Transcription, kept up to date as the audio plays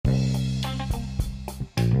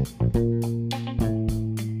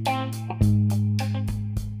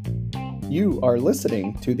You are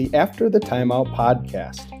listening to the After the Timeout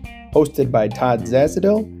podcast, hosted by Todd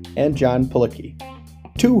Zazadil and John Pilicki,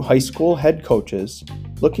 two high school head coaches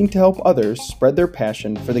looking to help others spread their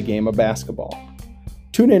passion for the game of basketball.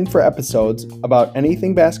 Tune in for episodes about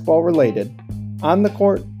anything basketball related, on the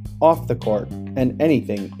court, off the court, and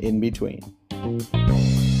anything in between.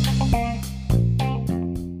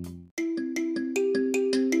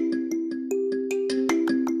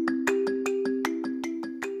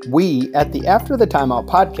 We at the After the Timeout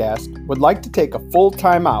podcast would like to take a full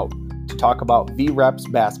timeout to talk about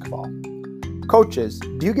VREPS basketball. Coaches,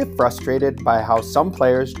 do you get frustrated by how some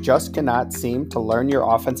players just cannot seem to learn your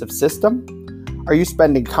offensive system? Are you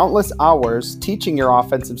spending countless hours teaching your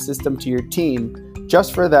offensive system to your team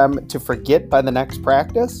just for them to forget by the next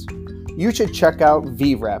practice? You should check out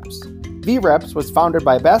VREPS. VREPS was founded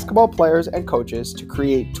by basketball players and coaches to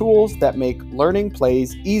create tools that make learning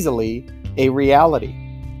plays easily a reality.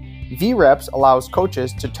 VREPS allows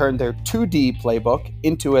coaches to turn their 2D playbook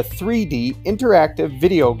into a 3D interactive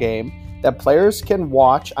video game that players can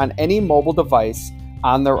watch on any mobile device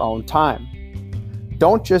on their own time.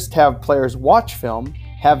 Don't just have players watch film,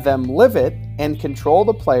 have them live it and control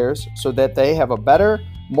the players so that they have a better,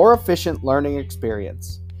 more efficient learning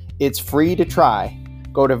experience. It's free to try.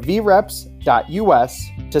 Go to vreps.us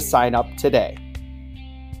to sign up today.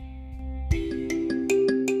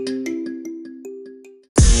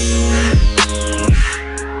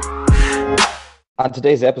 On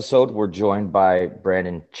today's episode, we're joined by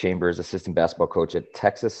Brandon Chambers, assistant basketball coach at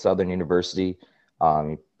Texas Southern University.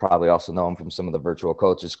 You probably also know him from some of the virtual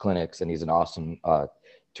coaches clinics, and he's an awesome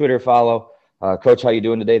Twitter follow. Coach, how you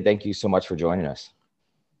doing today? Thank you so much for joining us.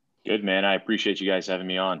 Good, man. I appreciate you guys having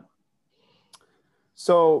me on.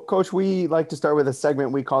 So, Coach, we like to start with a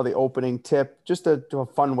segment we call the opening tip, just a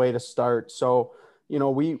fun way to start. So,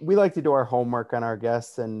 we like to do our homework on our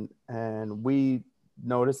guests, and we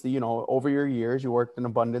noticed that, over your years, you worked in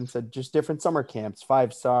abundance at just different summer camps,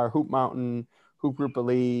 5-Star, Hoop Mountain, Hoop Group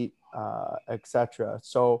Elite, etc.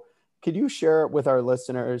 So could you share with our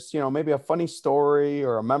listeners, maybe a funny story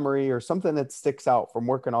or a memory or something that sticks out from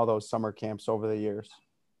working all those summer camps over the years?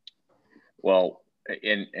 Well,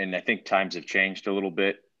 and I think times have changed a little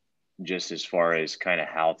bit just as far as kind of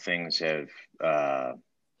how things have, I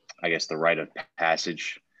guess, the rite of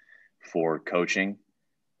passage for coaching.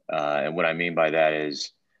 And what I mean by that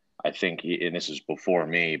is, I think, and this is before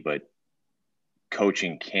me, but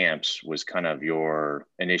coaching camps was kind of your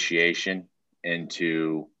initiation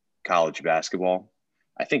into college basketball.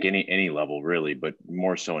 I think any level really, but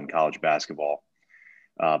more so in college basketball.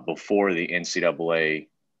 Before the NCAA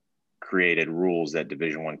created rules that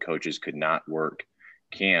Division I coaches could not work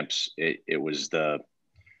camps, it was the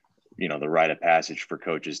rite of passage for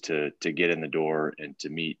coaches to get in the door and to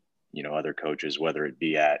meet other coaches, whether it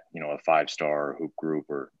be at, a 5-Star or Hoop Group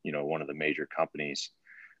or, one of the major companies,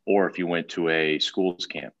 or if you went to a schools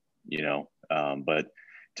camp, but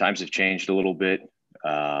times have changed a little bit.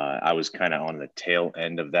 I was kind of on the tail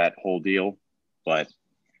end of that whole deal, but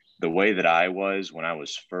the way that I was when I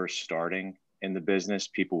was first starting in the business,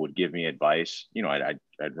 people would give me advice. I'd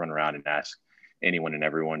run around and ask anyone and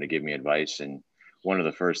everyone to give me advice. And one of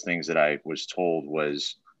the first things that I was told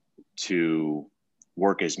was to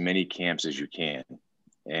work as many camps as you can.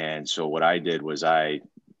 And so what I did was I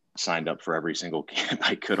signed up for every single camp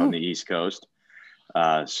I could on the East Coast.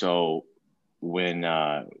 So when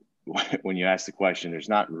you ask the question, there's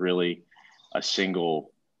not really a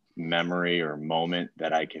single memory or moment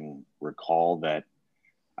that I can recall that,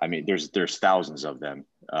 I mean, there's thousands of them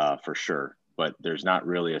for sure, but there's not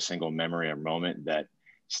really a single memory or moment that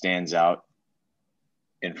stands out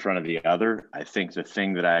in front of the other. I think the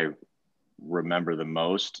thing that I remember the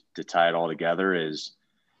most, to tie it all together, is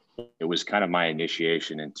it was kind of my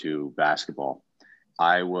initiation into basketball.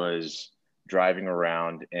 I was driving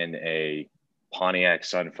around in a Pontiac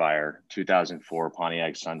Sunfire, 2004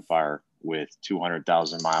 Pontiac Sunfire with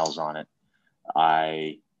 200,000 miles on it.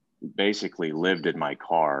 I basically lived in my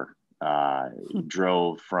car,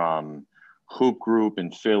 drove from Hoop Group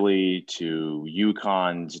in Philly to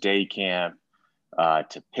UConn's day camp,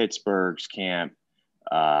 to Pittsburgh's camp.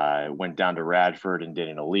 Went down to Radford and did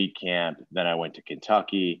an elite camp. Then I went to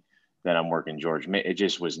Kentucky. Then I'm working George. It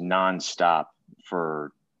just was nonstop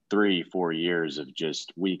for 3-4 years of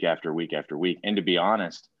just week after week after week. And to be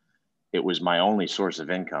honest, it was my only source of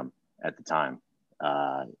income at the time.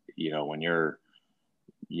 When you're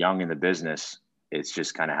young in the business, it's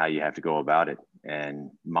just kind of how you have to go about it.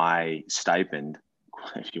 And my stipend,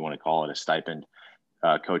 if you want to call it a stipend,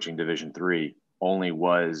 coaching Division III, only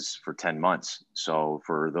was for 10 months. So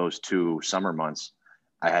for those 2 summer months,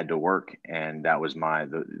 I had to work, and that was my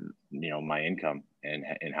income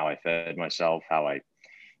and how I fed myself, how I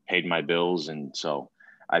paid my bills. And so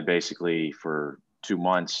I basically, for 2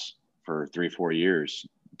 months, for 3, 4 years,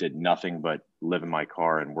 did nothing but live in my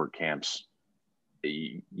car and work camps.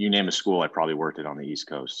 You name a school, I probably worked it on the East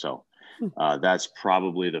Coast. So that's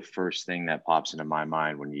probably the first thing that pops into my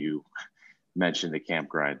mind when you mention the camp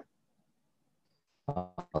grind.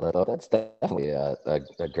 That's definitely a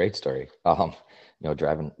great story.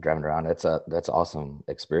 Driving around, that's awesome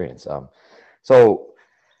experience. So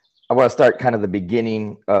I want to start kind of the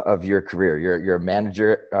beginning of your career. You're a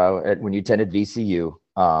manager when you attended VCU,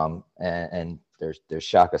 and there's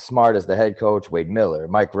Shaka Smart as the head coach, Wade Miller,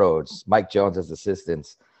 Mike Rhodes, Mike Jones as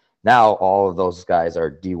assistants. Now all of those guys are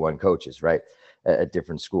D1 coaches, right, at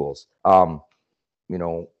different schools.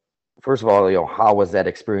 First of all, how was that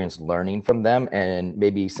experience learning from them, and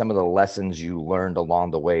maybe some of the lessons you learned along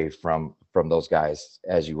the way from those guys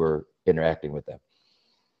as you were interacting with them?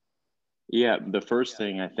 Yeah, the first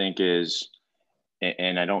thing I think is,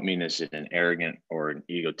 and I don't mean this in an arrogant or an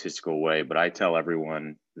egotistical way, but I tell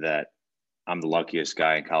everyone that I'm the luckiest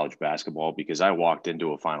guy in college basketball because I walked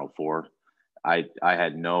into a Final Four. I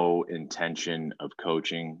had no intention of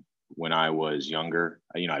coaching when I was younger.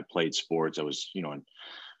 I played sports. I was, a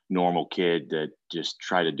normal kid that just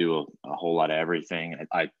tried to do a whole lot of everything.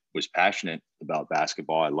 I was passionate about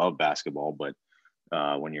basketball. I love basketball, but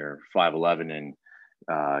when you're 5'11" and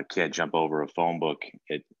can't jump over a phone book,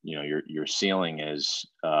 your ceiling is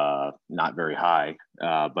not very high.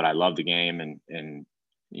 But I love the game and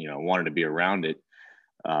wanted to be around it.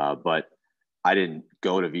 But I didn't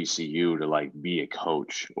go to VCU to like be a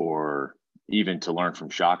coach or even to learn from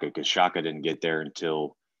Shaka, because Shaka didn't get there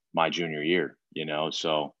until my junior year.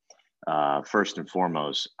 So first and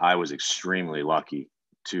foremost, I was extremely lucky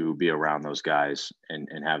to be around those guys and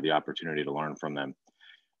have the opportunity to learn from them.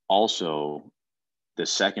 Also, the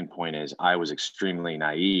second point is I was extremely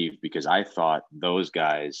naive because I thought those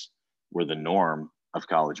guys were the norm of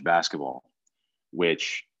college basketball,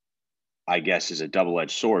 which I guess is a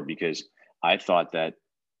double-edged sword, because I thought that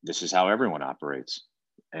this is how everyone operates.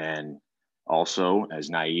 And also, as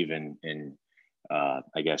naive and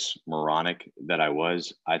I guess moronic that I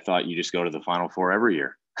was, I thought you just go to the Final Four every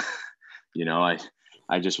year.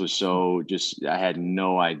 I just was I had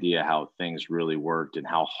no idea how things really worked and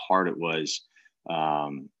how hard it was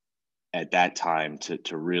at that time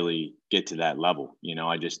to really get to that level.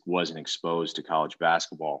 I just wasn't exposed to college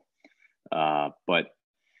basketball. But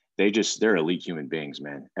they're elite human beings,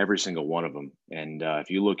 man, every single one of them. And if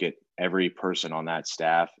you look at every person on that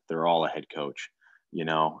staff, they're all a head coach.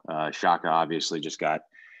 Shaka obviously just got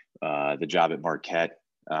the job at Marquette.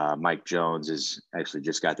 Mike Jones is actually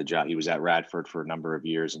just got the job. He was at Radford for a number of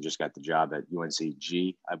years and just got the job at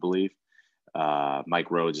UNCG, I believe.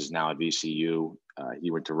 Mike Rhodes is now at VCU.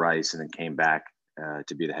 He went to Rice and then came back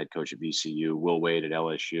to be the head coach at VCU. Will Wade at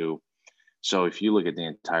LSU. So if you look at the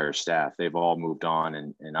entire staff, they've all moved on,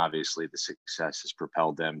 and obviously the success has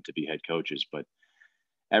propelled them to be head coaches. But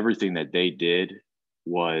everything that they did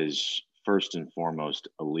was first and foremost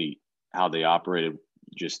elite. How they operated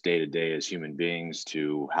just day to day as human beings,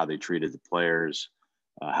 to how they treated the players,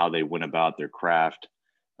 how they went about their craft.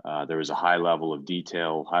 There was a high level of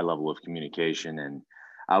detail, high level of communication, and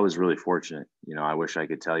I was really fortunate. I wish I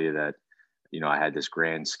could tell you that, I had this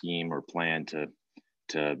grand scheme or plan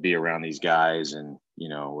to be around these guys. And,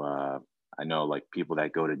 I know like people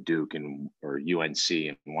that go to Duke or UNC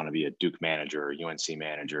and want to be a Duke manager or UNC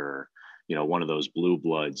manager, or, one of those blue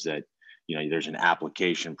bloods that, there's an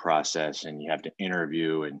application process and you have to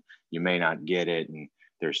interview and you may not get it. And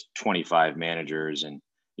there's 25 managers. And,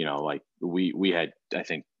 like we had, I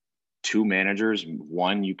think, 2 managers,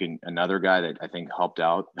 another guy that I think helped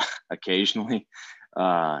out occasionally,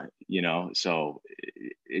 so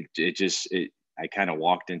I kind of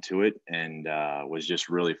walked into it and was just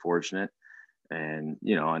really fortunate. And,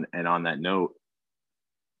 and on that note,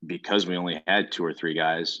 because we only had 2 or 3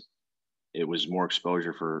 guys, it was more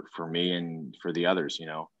exposure for me and for the others.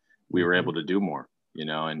 We were able to do more,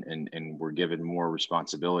 and we're given more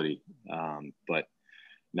responsibility. But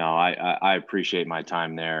no, I appreciate my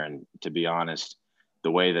time there. And to be honest,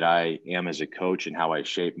 the way that I am as a coach and how I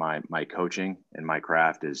shape my coaching and my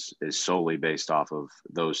craft is solely based off of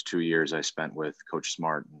those 2 years I spent with Coach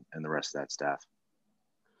Smart and the rest of that staff.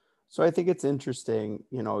 So I think it's interesting,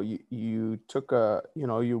 you took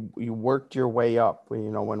you worked your way up.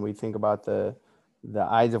 When we think about the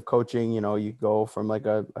eyes of coaching, you go from like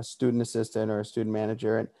a student assistant or a student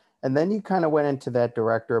manager, And then you kind of went into that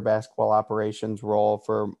director of basketball operations role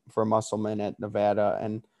for Musselman at Nevada.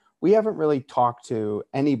 And we haven't really talked to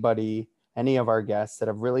anybody, any of our guests that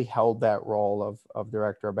have really held that role of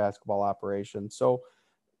director of basketball operations. So,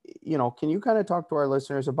 can you kind of talk to our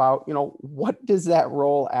listeners about, what does that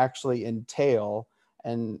role actually entail?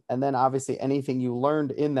 And then obviously anything you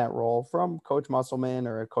learned in that role from Coach Musselman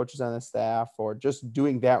or coaches on the staff, or just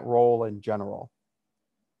doing that role in general.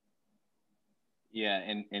 Yeah,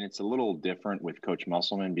 and it's a little different with Coach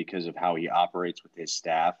Musselman because of how he operates with his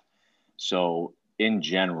staff. So in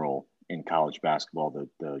general, in college basketball,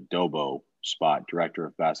 the DOBO spot, Director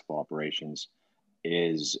of Basketball Operations,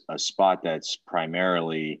 is a spot that's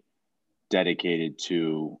primarily dedicated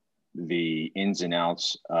to the ins and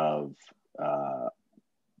outs of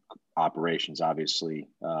operations, obviously,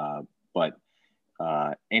 but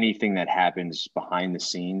anything that happens behind the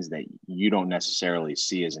scenes that you don't necessarily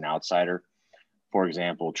see as an outsider. For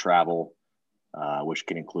example, travel, which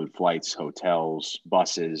can include flights, hotels,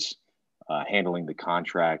 buses, handling the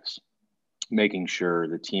contracts, making sure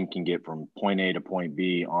the team can get from point A to point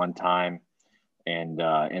B on time and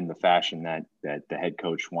in the fashion that the head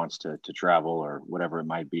coach wants to travel, or whatever it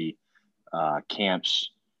might be, camps,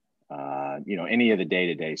 any of the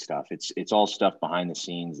day-to-day stuff. It's all stuff behind the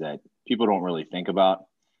scenes that people don't really think about.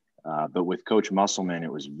 But with Coach Musselman,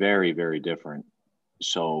 it was very, very different.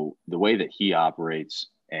 So the way that he operates,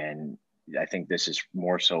 and I think this is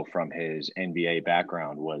more so from his NBA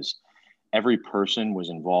background, was every person was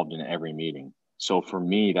involved in every meeting. So for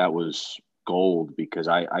me, that was gold, because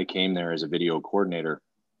I came there as a video coordinator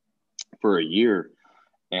for a year,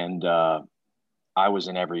 and I was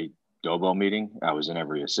in every DOBO meeting. I was in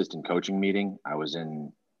every assistant coaching meeting. I was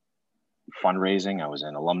in fundraising. I was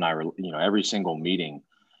in alumni, every single meeting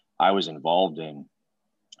I was involved in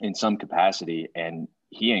some capacity. And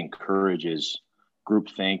he encourages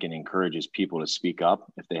groupthink and encourages people to speak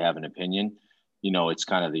up if they have an opinion. It's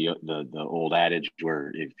kind of the old adage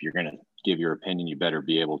where if you're going to give your opinion, you better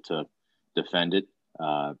be able to defend it,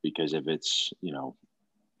 because if it's,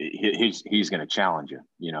 he's going to challenge you.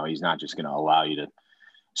 He's not just going to allow you to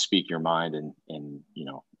speak your mind and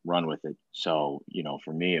run with it. So,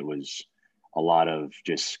 for me, it was a lot of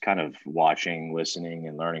just kind of watching, listening,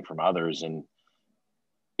 and learning from others. And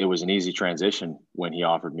it was an easy transition when he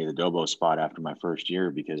offered me the DOBO spot after my first year,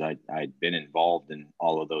 because I'd been involved in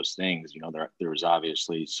all of those things. There was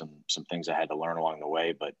obviously some things I had to learn along the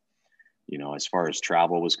way, but as far as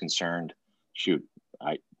travel was concerned, shoot,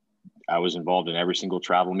 I was involved in every single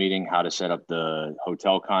travel meeting, how to set up the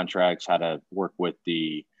hotel contracts, how to work with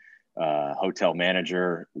the hotel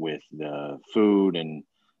manager with the food, and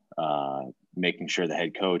making sure the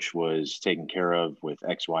head coach was taken care of with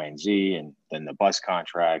X, Y, and Z, and then the bus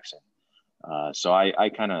contracts. And so I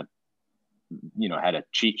kind of, had a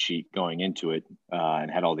cheat sheet going into it,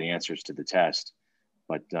 and had all the answers to the test.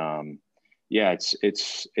 But yeah,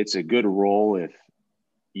 it's a good role if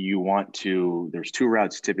you want to. There's two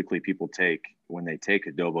routes typically people take when they take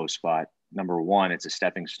a DOBO spot. Number one, it's a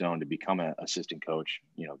stepping stone to become an assistant coach,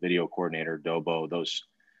 video coordinator, DOBO, those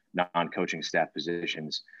non-coaching staff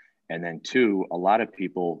positions. And then two, a lot of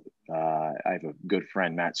people, I have a good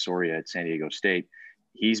friend, Matt Soria at San Diego State.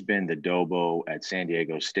 He's been the DOBO at San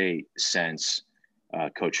Diego State since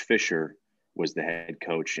Coach Fisher was the head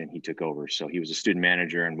coach and he took over. So he was a student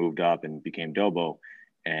manager and moved up and became DOBO,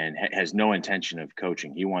 and has no intention of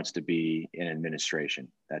coaching. He wants to be in administration.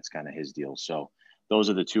 That's kind of his deal. So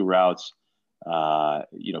those are the two routes.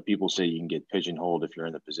 People say you can get pigeonholed if you're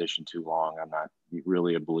in the position too long. I'm not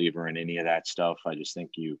really a believer in any of that stuff. I just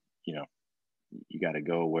think you got to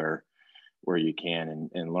go where you can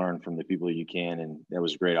and learn from the people you can. And that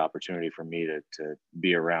was a great opportunity for me to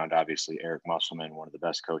be around, obviously, Eric Musselman, one of the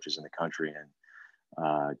best coaches in the country,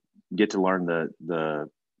 and get to learn the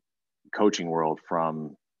coaching world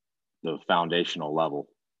from the foundational level.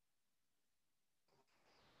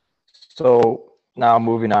 So now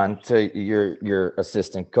moving on to your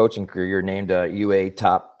assistant coaching career, you're named a UA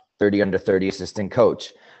top 30 under 30 assistant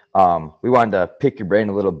coach. We wanted to pick your brain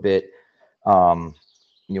a little bit,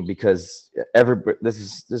 because this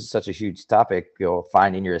is such a huge topic,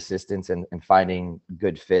 finding your assistants and finding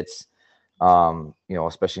good fits,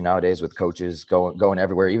 especially nowadays with coaches going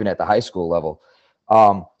everywhere, even at the high school level.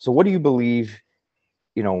 So what do you believe,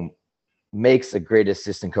 makes a great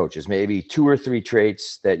assistant coaches? Maybe 2 or 3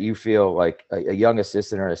 traits that you feel like a young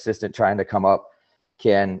assistant or assistant trying to come up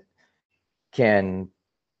can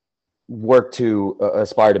work to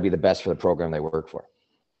aspire to be the best for the program they work for.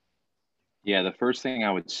 Yeah, the first thing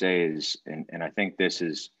I would say is, and I think this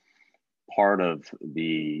is part of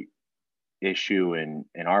the issue in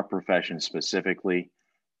our profession specifically,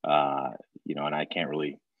 And I can't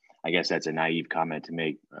really, I guess that's a naive comment to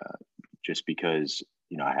make, just because,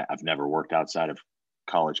 I've never worked outside of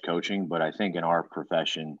college coaching, but I think in our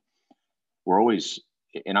profession, we're always,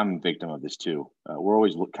 and I'm a victim of this too. We're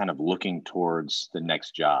always kind of looking towards the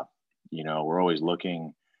next job. We're always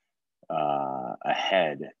looking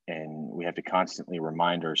ahead, and we have to constantly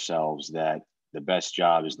remind ourselves that the best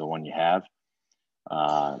job is the one you have.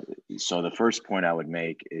 So the first point I would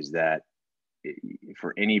make is that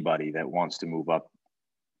for anybody that wants to move up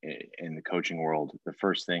in the coaching world, the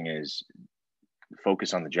first thing is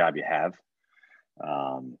focus on the job you have.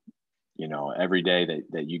 Every day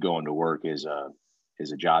that you go into work is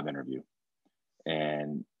a job interview,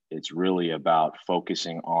 and it's really about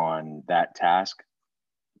focusing on that task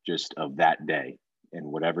just of that day and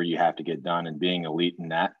whatever you have to get done and being elite in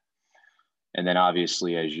that. And then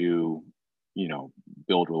obviously as you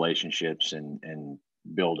build relationships and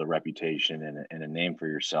build a reputation and a name for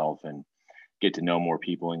yourself and get to know more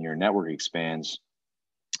people and your network expands,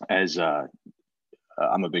 as I'm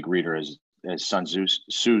a big reader, as Sun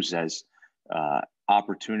Tzu says,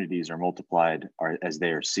 opportunities are multiplied as they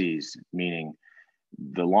are seized, meaning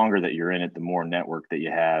the longer that you're in it, the more network that you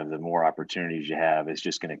have, the more opportunities you have. It's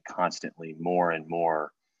just going to constantly more and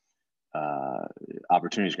more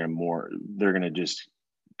opportunities they're going to just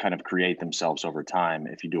kind of create themselves over time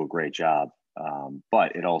if you do a great job.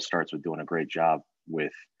 But it all starts with doing a great job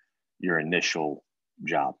with your initial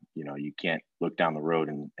job. You can't look down the road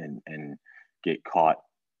and get caught,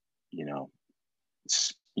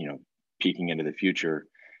 peeking into the future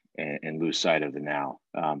and lose sight of the now.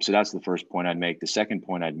 So that's the first point I'd make. The second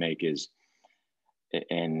point I'd make is,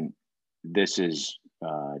 and this is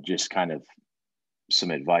just kind of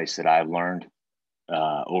some advice that I've learned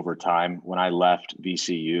over time. When I left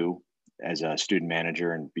VCU as a student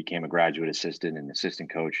manager and became a graduate assistant and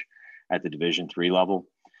assistant coach at the Division III level,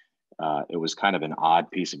 it was kind of an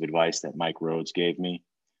odd piece of advice that Mike Rhodes gave me,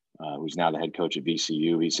 who's now the head coach at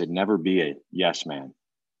VCU. He said, never be a yes man.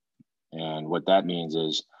 And what that means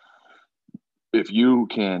is, if you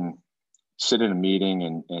can sit in a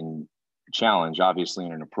meeting and challenge, obviously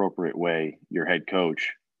in an appropriate way, your head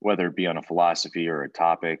coach, whether it be on a philosophy or a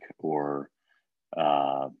topic or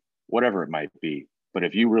whatever it might be. But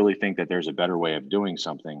if you really think that there's a better way of doing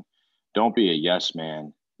something, don't be a yes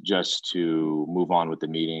man just to move on with the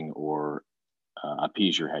meeting or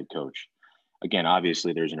appease your head coach. Again,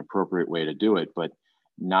 obviously there's an appropriate way to do it, but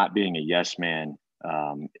not being a yes man,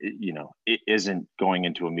 it isn't going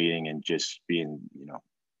into a meeting and just being,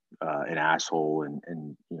 an asshole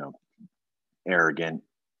and arrogant,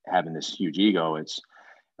 having this huge ego. It's,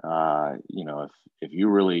 if you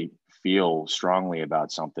really feel strongly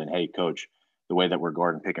about something, hey, coach, the way that we're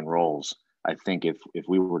guarding pick and rolls, I think if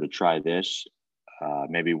we were to try this,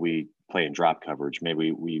 maybe we play in drop coverage,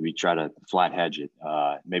 maybe we try to flat hedge it,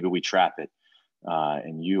 maybe we trap it,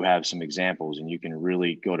 and you have some examples and you can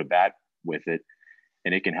really go to bat with it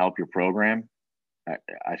and it can help your program.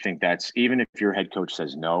 I think that's, even if your head coach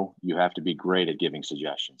says no, you have to be great at giving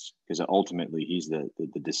suggestions, because ultimately he's the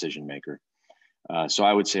decision maker. So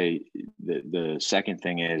I would say the second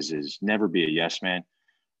thing is never be a yes man.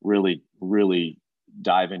 Really, really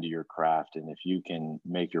dive into your craft. And if you can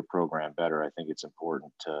make your program better, I think it's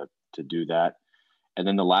important to do that. And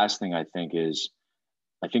then the last thing I think is,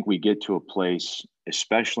 I think we get to a place,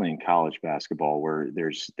 especially in college basketball, where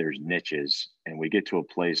there's niches, and we get to a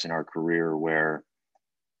place in our career where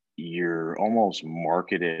you're almost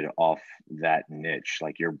marketed off that niche.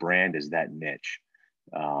 Like your brand is that niche.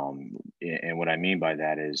 And what I mean by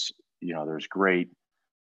that is, there's great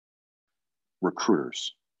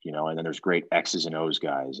recruiters, and then there's great X's and O's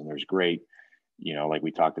guys, and there's great, like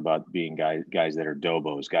we talked about, being guys that are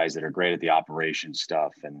dobos, guys that are great at the operation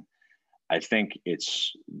stuff. And I think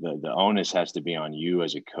it's the onus has to be on you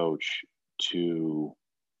as a coach to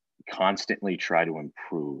constantly try to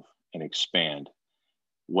improve and expand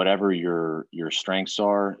whatever your strengths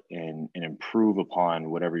are and improve upon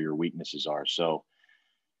whatever your weaknesses are. So,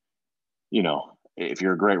 if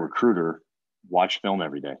you're a great recruiter, watch film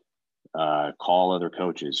every day, call other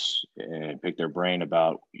coaches and pick their brain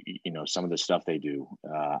about, some of the stuff they do.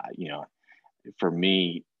 For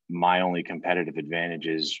me, my only competitive advantage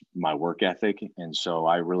is my work ethic. And so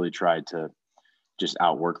I really tried to just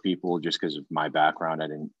outwork people just because of my background. I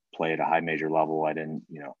didn't play at a high major level.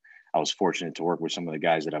 I was fortunate to work with some of the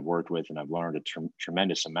guys that I've worked with, and I've learned a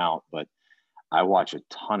tremendous amount, but I watch a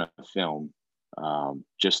ton of film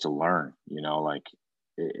just to learn,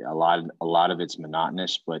 a lot of it's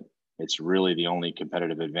monotonous, but it's really the only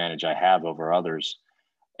competitive advantage I have over others.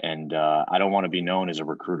 And I don't want to be known as a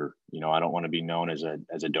recruiter. I don't want to be known as a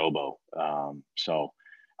dobo. So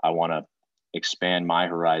I want to expand my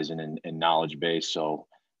horizon and knowledge base. So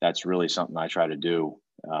that's really something I try to do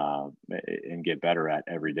and get better at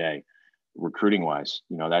every day. Recruiting wise,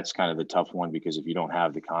 that's kind of the tough one, because if you don't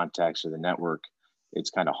have the contacts or the network, it's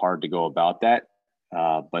kind of hard to go about that.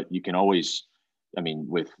 But you can always,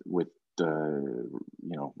 with the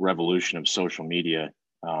revolution of social media,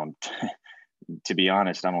 to be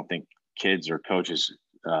honest, I don't think kids or coaches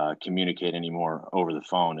communicate anymore over the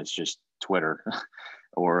phone. It's just Twitter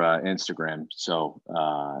or Instagram. So,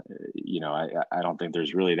 I don't think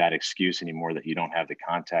there's really that excuse anymore that you don't have the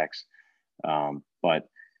contacts. But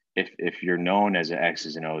if you're known as an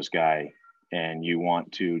X's and O's guy and you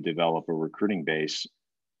want to develop a recruiting base,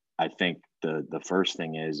 I think the first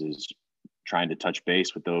thing is trying to touch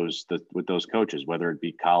base with those coaches, whether it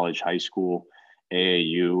be college, high school,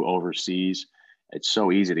 AAU, overseas. It's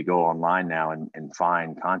so easy to go online now and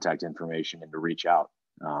find contact information and to reach out.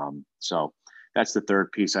 So that's the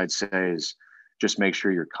third piece I'd say, is just make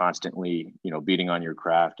sure you're constantly, beating on your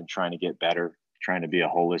craft and trying to get better, trying to be a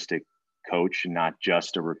holistic coach and not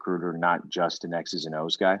just a recruiter, not just an X's and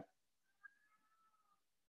O's guy.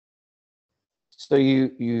 So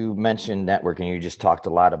you mentioned networking. You just talked a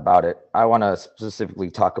lot about it. I want to specifically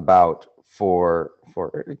talk about for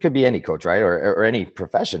it could be any coach, right, or any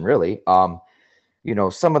profession really.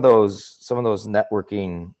 Some of those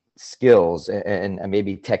networking skills and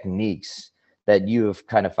maybe techniques that you have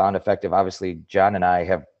kind of found effective. Obviously, John and I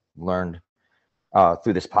have learned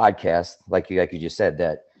through this podcast, like you just said,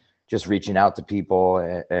 that just reaching out to people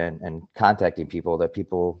and contacting people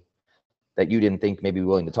that you didn't think maybe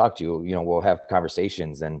willing to talk to you, we'll have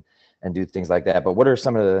conversations and do things like that. But what are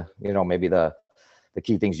some of the, maybe the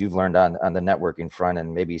key things you've learned on the networking front,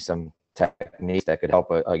 and maybe some techniques that could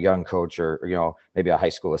help a young coach or, maybe a high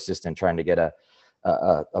school assistant trying to get a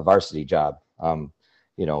varsity job,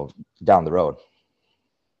 down the road?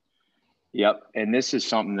 Yep. And this is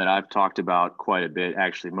something that I've talked about quite a bit.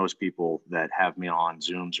 Actually, most people that have me on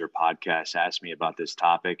Zooms or podcasts ask me about this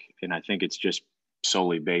topic. And I think it's just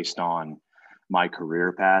solely based on my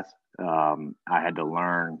career path. I had to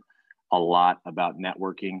learn a lot about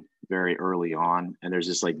networking very early on. And there's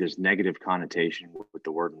this negative connotation with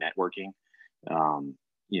the word networking,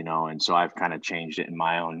 and so I've kind of changed it in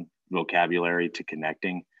my own vocabulary to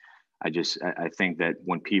connecting. I think that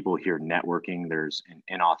when people hear networking, there's an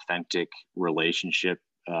inauthentic relationship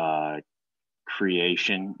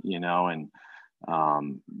creation,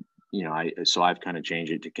 so I've kind of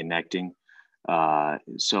changed it to connecting.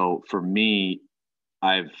 So for me,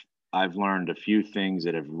 I've learned a few things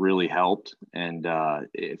that have really helped. And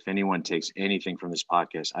if anyone takes anything from this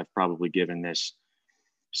podcast, I've probably given this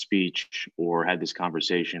speech or had this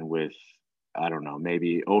conversation with, I don't know,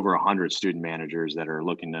 maybe over 100 student managers that are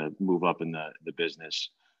looking to move up in the business,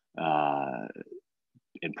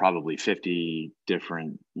 and probably 50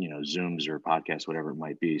 different, Zooms or podcasts, whatever it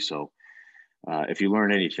might be. So if you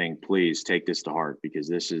learn anything, please take this to heart, because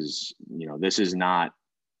this is not,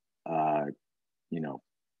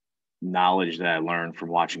 knowledge that I learned from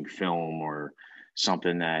watching film or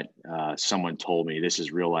something that someone told me. This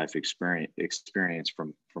is real life experience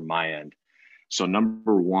from my end. So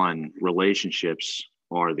number one, relationships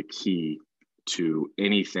are the key to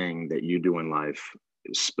anything that you do in life.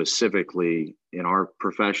 Specifically in our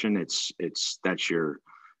profession, that's your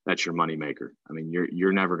moneymaker. I mean,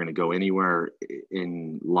 you're never going to go anywhere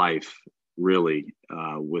in life really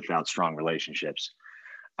without strong relationships.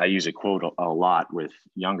 I use a quote a lot with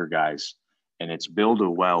younger guys, and it's build a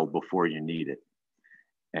well before you need it.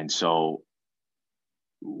 And so,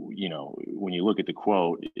 when you look at the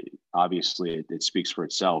quote, obviously it speaks for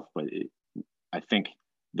itself, but I think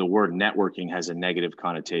the word networking has a negative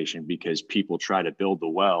connotation because people try to build the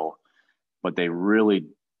well, but they really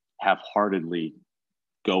half-heartedly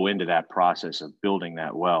go into that process of building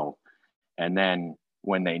that well. And then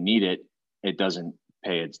when they need it, it doesn't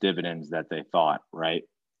pay its dividends that they thought, right?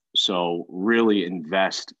 So really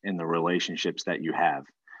invest in the relationships that you have.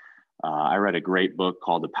 I read a great book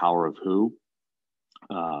called The Power of Who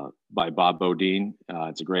by Bob Beaudine.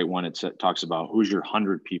 It's a great one. It talks about who's your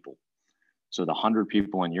 100 people. So the 100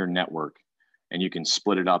 people in your network, and you can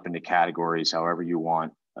split it up into categories however you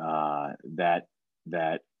want, that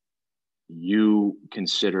you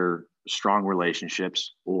consider strong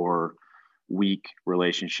relationships or weak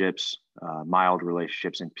relationships, mild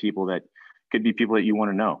relationships, and people that could be people that you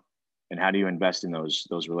want to know. And how do you invest in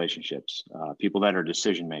those relationships? People that are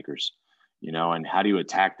decision makers, and how do you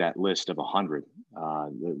attack that list of 100?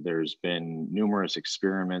 There's been numerous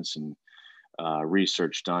experiments and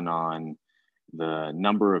research done on the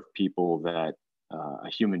number of people that a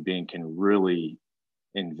human being can really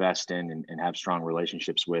invest in and have strong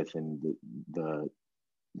relationships with. And the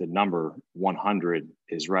number 100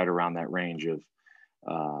 is right around that range of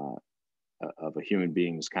a human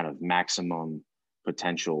being's kind of maximum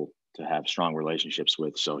potential to have strong relationships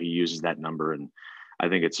with. So he uses that number, and I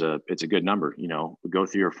think it's a good number. You know, go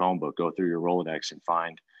through your phone book, go through your Rolodex, and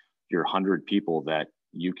find your 100 people that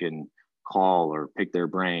you can call or pick their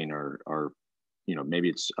brain, or you know, maybe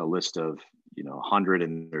it's a list of 100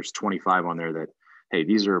 and there's 25 on there that, hey,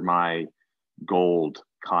 these are my gold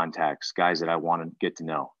contacts, guys that I want to get to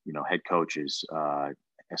know, head coaches,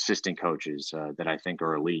 assistant coaches that I think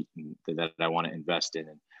are elite and that I want to invest in,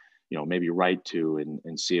 and maybe write to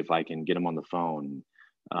and see if I can get them on the phone.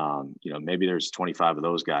 Maybe there's 25 of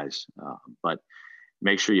those guys, but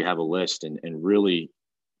make sure you have a list and really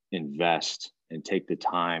invest and take the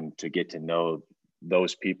time to get to know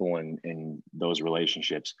those people and those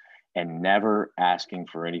relationships, and never asking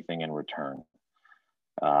for anything in return.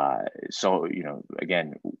 So,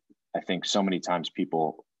 again, I think so many times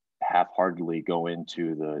people half-heartedly go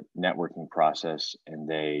into the networking process and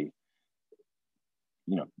they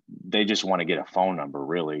just want to get a phone number,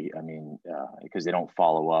 really. I mean, because they don't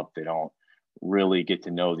follow up, they don't really get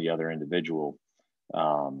to know the other individual.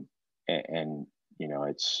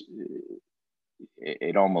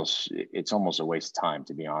 It's almost a waste of time,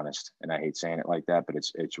 to be honest. And I hate saying it like that, but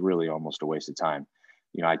it's really almost a waste of time.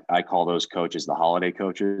 I call those coaches the holiday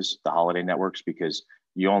coaches, the holiday networks, because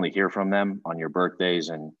you only hear from them on your birthdays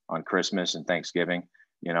and on Christmas and Thanksgiving,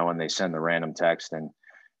 when they send the random text, and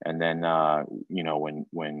then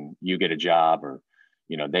when you get a job, or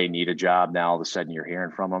they need a job, now all of a sudden you're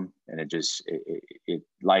hearing from them, and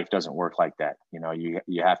life doesn't work like that. You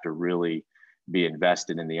have to really be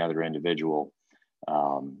invested in the other individual.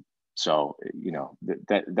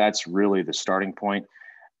 That's really the starting point.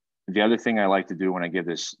 The other thing I like to do when I give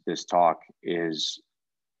this talk is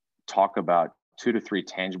talk about 2 to 3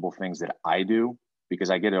 tangible things that I do, because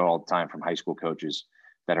I get it all the time from high school coaches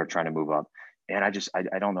that are trying to move up. And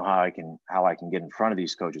I don't know how I can get in front of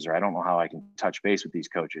these coaches, or I don't know how I can touch base with these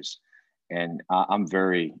coaches. And I'm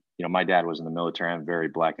very, my dad was in the military. I'm very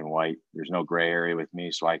black and white. There's no gray area with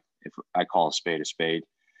me. So if I call a spade,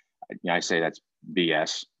 I say that's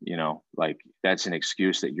BS, like that's an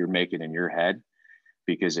excuse that you're making in your head.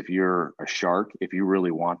 Because if you're a shark, if you really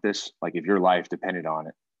want this, like if your life depended on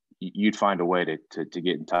it, you'd find a way to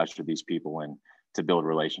get in touch with these people and to build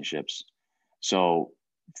relationships. So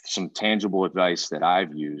some tangible advice that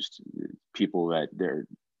I've used, people that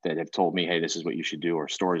have told me, hey, this is what you should do, or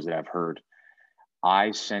stories that I've heard. I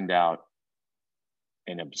send out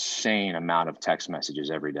an insane amount of text messages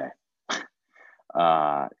every day.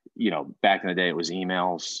 Back in the day it was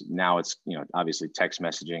emails. Now it's, obviously text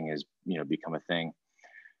messaging has, become a thing.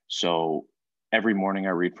 So every morning I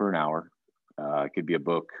read for an hour. It could be a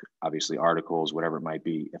book, obviously articles, whatever it might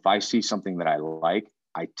be. If I see something that I like,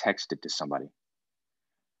 I text it to somebody.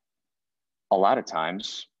 A lot of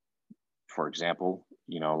times, for example,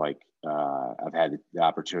 I've had the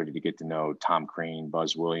opportunity to get to know Tom Crean,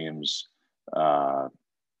 Buzz Williams, Shaka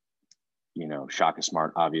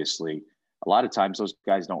Smart, obviously. A lot of times those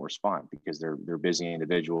guys don't respond because they're busy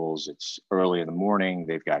individuals. It's early in the morning.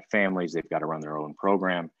 They've got families. They've got to run their own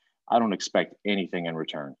program. I don't expect anything in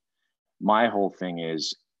return. My whole thing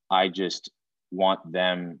is I just want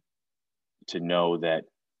them to know that,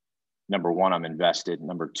 number one, I'm invested.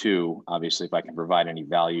 Number two, obviously, if I can provide any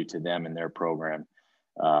value to them in their program.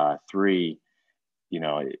 3,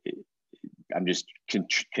 I'm just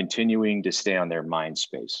continuing to stay on their mind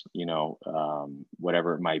space,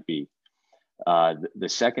 whatever it might be. The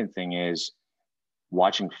second thing is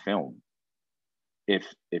watching film. If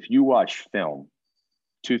you watch film,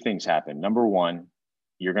 2 things happen. Number one,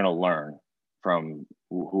 you're going to learn from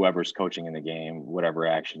whoever's coaching in the game, whatever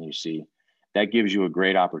action you see. That gives you a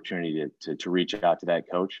great opportunity to reach out to that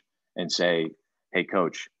coach and say, hey,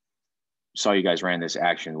 coach, saw you guys ran this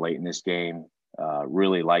action late in this game.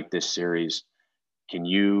 Really like this series. Can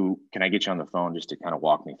I get you on the phone just to kind of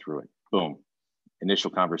walk me through it? Boom.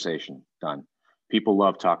 Initial conversation done. People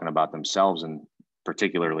love talking about themselves and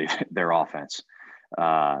particularly their offense.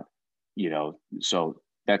 So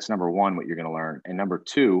that's number one, what you're going to learn. And number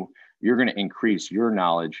 2, you're going to increase your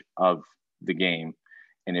knowledge of the game.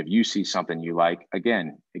 And if you see something you like,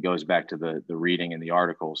 again, it goes back to the reading and the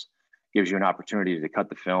articles, gives you an opportunity to cut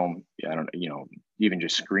the film. Even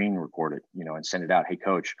just screen record it, and send it out. Hey,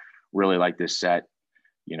 coach, really like this set.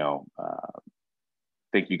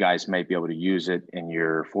 Think you guys might be able to use it in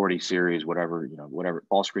your 40 series, whatever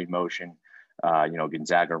ball screen motion.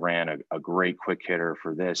 Gonzaga ran a great quick hitter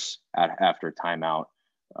for this after a timeout.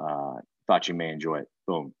 Thought you may enjoy it.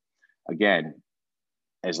 Boom. Again,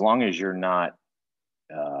 as long as you're not,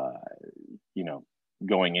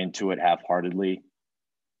 going into it half-heartedly,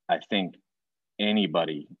 I think any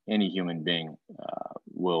human being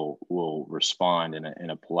will respond in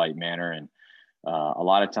a polite manner. And a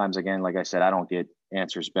lot of times, again, like I said, I don't get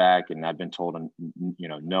answers back, and I've been told,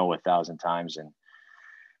 no 1,000 times, and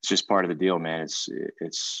it's just part of the deal, man.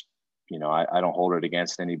 It's I don't hold it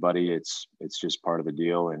against anybody. It's just part of the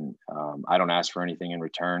deal, and I don't ask for anything in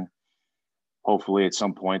return. Hopefully, at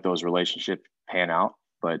some point, those relationships pan out.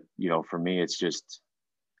 But for me, it's just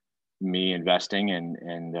me investing,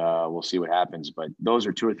 and we'll see what happens. But those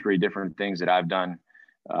are 2 or 3 different things that I've done.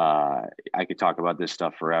 I could talk about this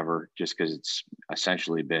stuff forever, just because it's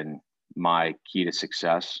essentially been my key to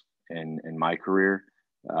success in my career.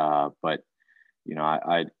 But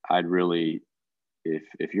I'd really,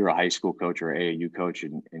 if you're a high school coach or AAU coach,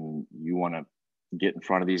 and you want to get in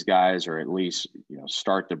front of these guys, or at least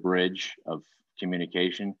start the bridge of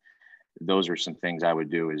communication, those are some things I would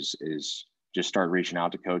do. Is just start reaching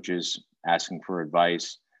out to coaches, asking for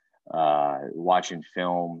advice, watching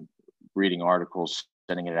film, reading articles,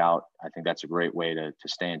 sending it out. I think that's a great way to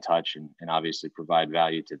stay in touch and obviously provide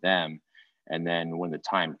value to them. And then when the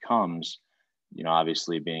time comes,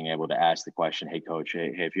 obviously being able to ask the question, hey, coach,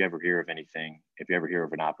 hey, if you ever hear of anything, if you ever hear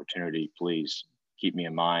of an opportunity, please keep me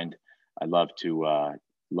in mind. I'd love to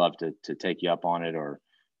take you up on it, or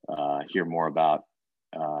hear more about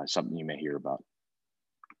something you may hear about.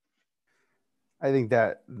 I think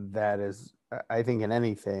that is, I think in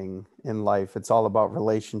anything in life, it's all about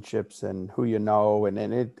relationships and who you know, and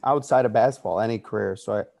it outside of basketball, any career.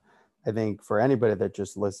 So I think for anybody that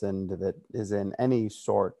just listened, that is in any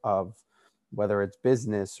sort of, whether it's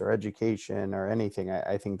business or education or anything,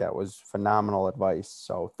 I think that was phenomenal advice.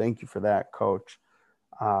 So thank you for that, Coach.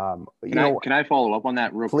 Can I follow up on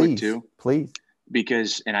that real quick too? Please.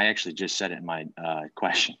 Because, and I actually just said it in my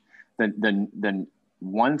question, the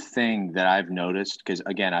one thing that I've noticed, because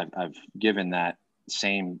again, I've given that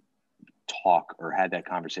same talk or had that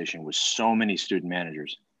conversation with so many student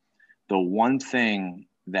managers. The one thing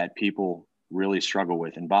that people really struggle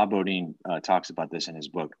with, and Bob Bodine talks about this in his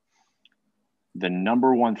book, the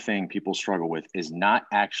number one thing people struggle with is not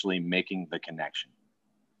actually making the connection.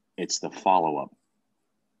 It's the follow-up.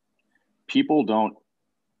 People don't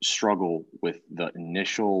struggle with the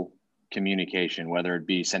initial communication, whether it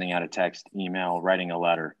be sending out a text, email, writing a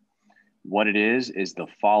letter. What it is the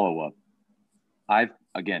follow-up.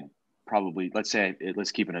 Probably, let's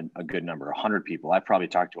keep it a good number, 100 people. I've probably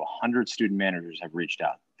talked to 100 student managers have reached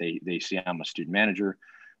out. They see I'm a student manager.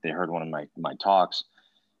 They heard one of my talks,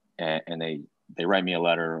 and they write me a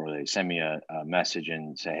letter, or they send me a message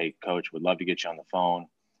and say, hey, coach, would love to get you on the phone.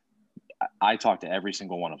 I talk to every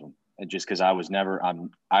single one of them, just because I was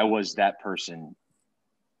that person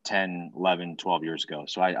 10, 11, 12 years ago.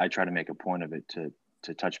 So I try to make a point of it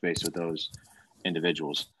to touch base with those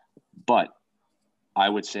individuals. But I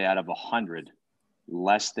would say out of 100,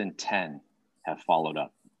 less than 10 have followed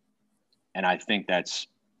up. And I think that's,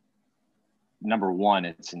 number one,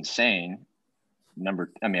 it's insane.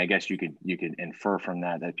 I guess you could infer from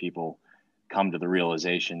that people come to the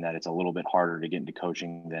realization that it's a little bit harder to get into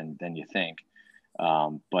coaching than you think.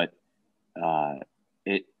 But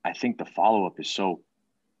I think the follow-up is so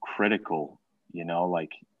critical,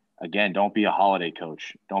 like, again, don't be a holiday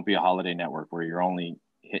coach. Don't be a holiday network where you're only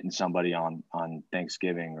hitting somebody on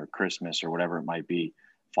Thanksgiving or Christmas or whatever it might be.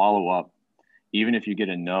 Follow up. Even if you get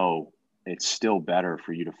a no, it's still better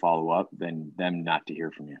for you to follow up than them not to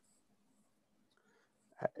hear from you.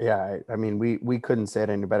 Yeah, I mean, we couldn't say it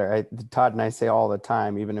any better. Todd and I say all the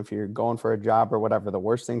time, even if you're going for a job or whatever, the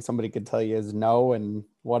worst thing somebody could tell you is no, and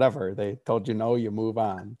whatever they told you no, you move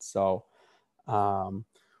on. So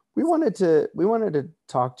we wanted to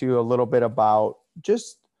talk to you a little bit about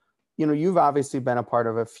just, you've obviously been a part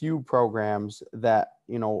of a few programs that,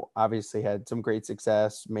 obviously had some great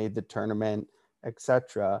success, made the tournament,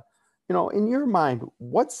 etc. In your mind,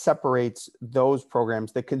 what separates those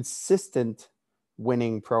programs, the consistent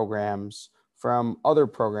winning programs, from other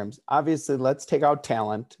programs? Obviously, let's take out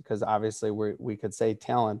talent, because obviously we could say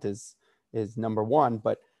talent is number one,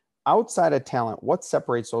 but outside of talent, what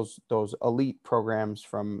separates those elite programs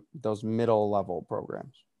from those middle level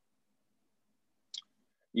programs?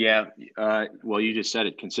 Yeah. Well, you just said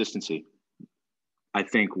it, consistency. I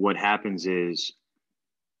think what happens is,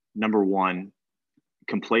 number one,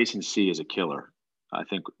 complacency is a killer. I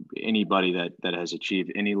think anybody that has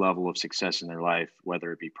achieved any level of success in their life,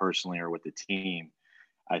 whether it be personally or with the team,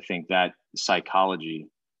 I think that psychology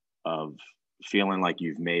of feeling like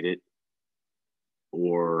you've made it,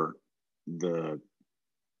 or the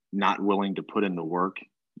not willing to put in the work,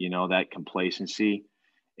 that complacency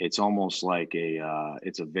it's almost like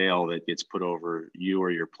it's a veil that gets put over you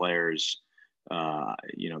or your players, the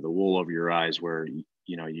wool over your eyes, where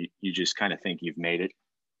you just kind of think you've made it,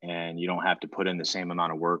 and you don't have to put in the same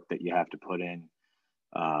amount of work that you have to put in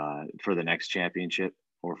for the next championship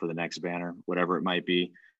or for the next banner, whatever it might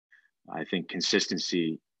be. I think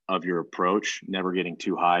consistency of your approach, never getting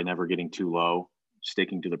too high, never getting too low,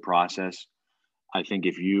 sticking to the process. I think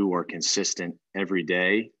if you are consistent every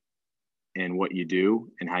day in what you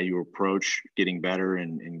do and how you approach getting better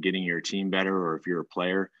and getting your team better, or if you're a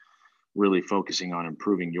player, really focusing on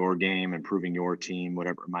improving your game, improving your team,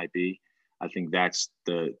 whatever it might be, I think that's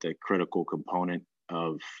the critical component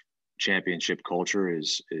of championship culture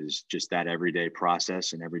is just that everyday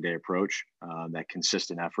process and everyday approach, that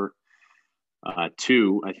consistent effort.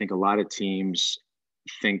 Two, I think a lot of teams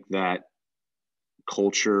think that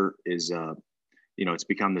culture is it's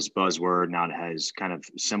become this buzzword now. It has kind of,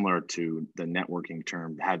 similar to the networking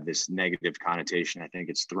term, had this negative connotation. I think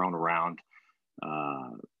it's thrown around,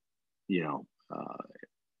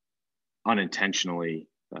 unintentionally,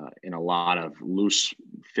 in a lot of loose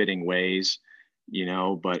fitting ways,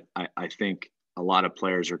 but I think a lot of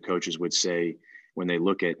players or coaches would say when they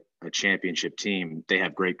look at a championship team, they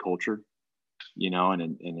have great culture,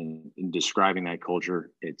 and in describing that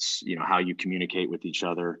culture, it's, how you communicate with each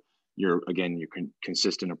other, your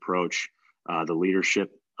consistent approach, the leadership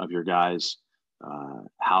of your guys,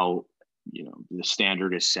 how, the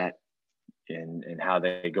standard is set, and how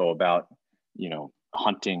they go about,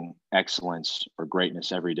 hunting excellence or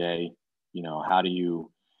greatness every day. How do you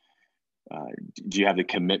have the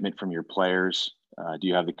commitment from your players? Do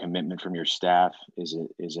you have the commitment from your staff? Is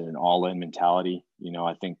it an all-in mentality?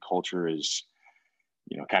 I think culture is,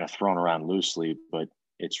 kind of thrown around loosely, but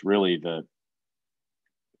it's really the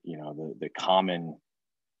common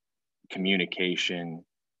communication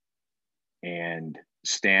and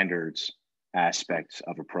standards aspects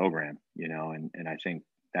of a program, and I think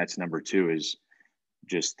that's number two, is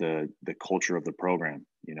just the culture of the program.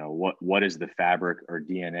 What is the fabric or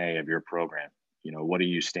DNA of your program? What do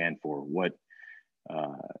you stand for? What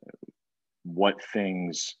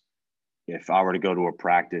things, if I were to go to a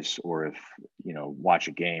practice, or if, watch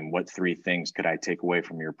a game, what three things could I take away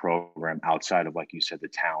from your program outside of, like you said, the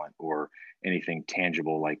talent or anything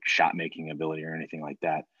tangible like shot making ability or anything like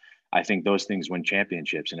that? I think those things win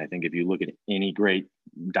championships. And I think if you look at any great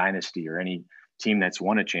dynasty or any team that's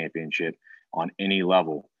won a championship on any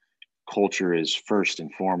level, culture is first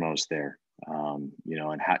and foremost there.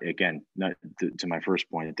 And how, again, to my first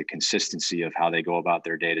point, the consistency of how they go about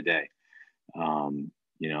their day to day.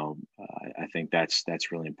 I think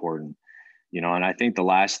that's really important, and I think the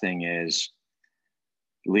last thing is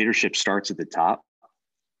leadership starts at the top.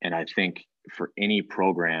 And I think for any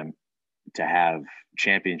program to have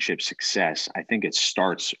championship success, I think it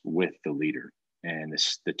starts with the leader, and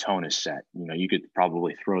the tone is set. You could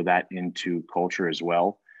probably throw that into culture as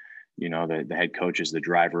well. The head coach is the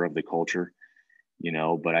driver of the culture,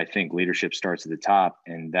 but I think leadership starts at the top,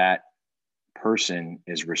 and that person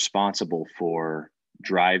is responsible for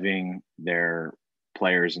driving their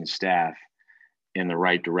players and staff in the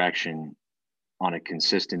right direction on a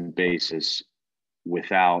consistent basis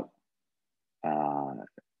without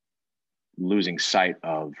losing sight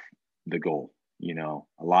of the goal.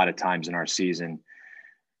 A lot of times in our season,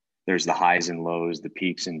 there's the highs and lows, the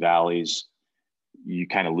peaks and valleys. You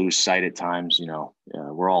kind of lose sight at times.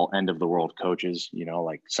 We're all end of the world coaches,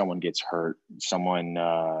 like someone gets hurt, someone,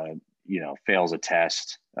 fails a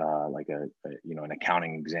test, like an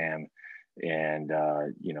accounting exam, and,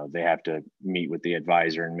 they have to meet with the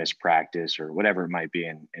advisor and miss practice or whatever it might be.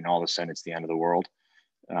 And all of a sudden it's the end of the world.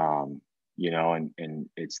 And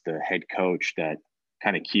it's the head coach that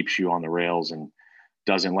kind of keeps you on the rails and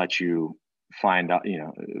doesn't let you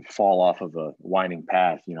fall off of a winding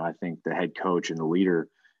path. I think the head coach and the leader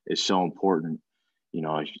is so important.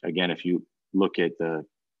 Again, if you look at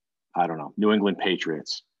New England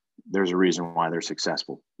Patriots, there's a reason why they're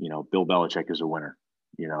successful. Bill Belichick is a winner.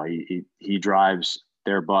 He drives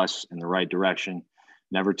their bus in the right direction,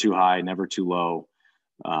 never too high, never too low,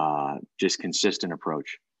 just consistent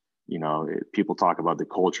approach. People talk about the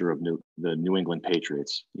culture of the New England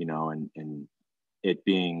Patriots, and it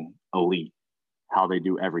being elite, how they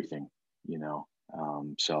do everything,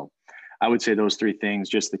 so I would say those three things: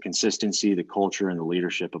 just the consistency, the culture, and the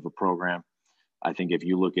leadership of a program. I think if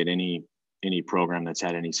you look at any program that's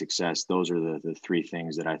had any success, those are the three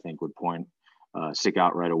things that I think would stick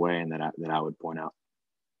out right away, and that I would point out.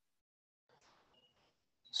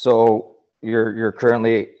 So you're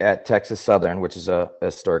currently at Texas Southern, which is a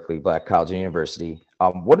historically Black college and university.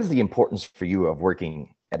 What is the importance for you of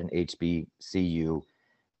working at an HBCU,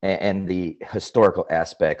 and the historical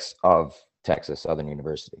aspects of Texas Southern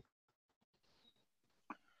University?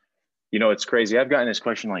 You know, it's crazy. I've gotten this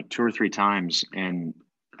question like 2 or 3 times, and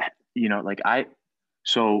you know,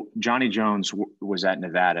 so Johnny Jones was at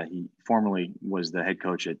Nevada. He formerly was the head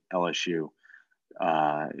coach at LSU.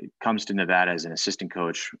 Comes to Nevada as an assistant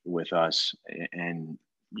coach with us, and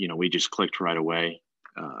you know, we just clicked right away.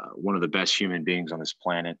 One of the best human beings on this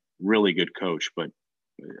planet, really good coach. But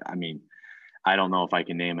I mean, I don't know if I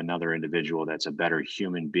can name another individual that's a better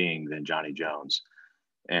human being than Johnny Jones.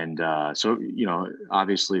 And so, you know,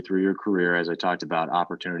 obviously through your career, as I talked about,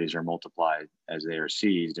 opportunities are multiplied as they are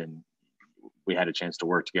seized. And we had a chance to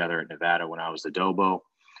work together at Nevada when I was the Dobo.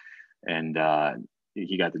 And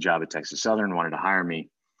he got the job at Texas Southern, wanted to hire me.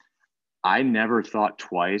 I never thought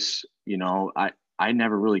twice, you know, I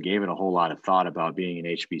never really gave it a whole lot of thought about being an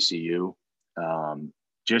HBCU,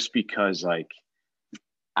 just because like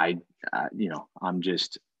you know,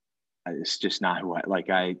 it's just not who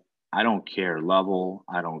I don't care level.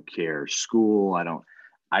 I don't care school.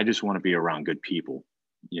 I just want to be around good people,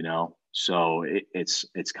 you know? So it's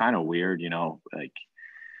kind of weird, you know, like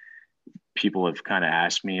people have kind of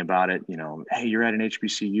asked me about it, you know, hey, you're at an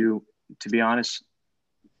HBCU. To be honest,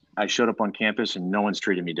 I showed up on campus and no one's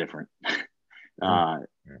treated me different.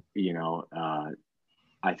 You know,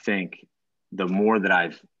 I think the more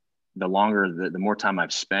time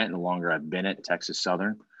I've spent and the longer I've been at Texas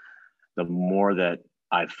Southern, the more that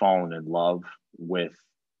I've fallen in love with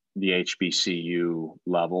the HBCU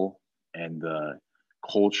level and the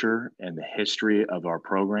culture and the history of our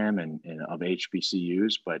program and of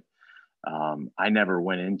HBCUs. But I never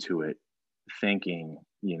went into it thinking,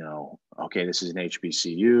 you know, okay, this is an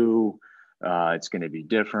HBCU, it's going to be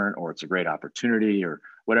different, or it's a great opportunity, or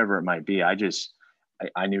whatever it might be. I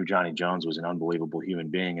knew Johnny Jones was an unbelievable human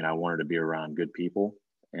being, and I wanted to be around good people.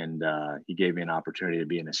 And he gave me an opportunity to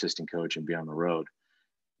be an assistant coach and be on the road.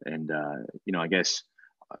 And, you know, I guess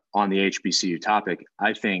on the HBCU topic,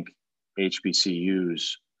 I think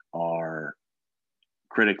HBCUs are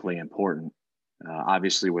critically important,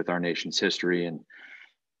 obviously with our nation's history, and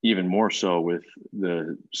even more so with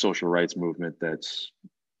the social rights movement that's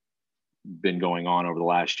been going on over the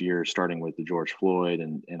last year, starting with the George Floyd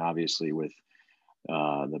and obviously with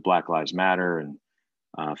the Black Lives Matter. And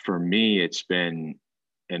for me, it's been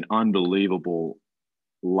an unbelievable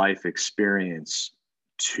life experience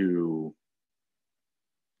to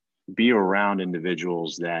be around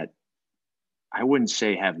individuals that I wouldn't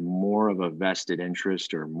say have more of a vested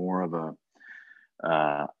interest or more of a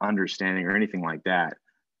understanding or anything like that,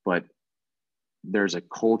 but there's a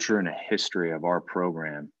culture and a history of our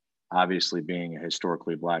program, obviously being a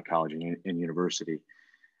historically Black college and university,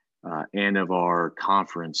 and of our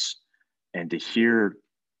conference, and to hear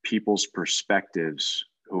people's perspectives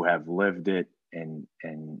who have lived it, and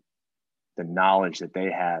the knowledge that they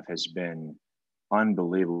have has been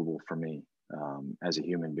unbelievable for me as a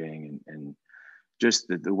human being, and just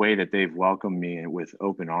the way that they've welcomed me with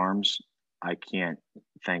open arms. I can't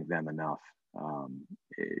thank them enough.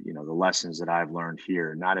 You know, the lessons that I've learned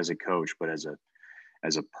here, not as a coach, but as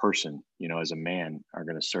a person, you know, as a man, are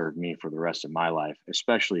going to serve me for the rest of my life,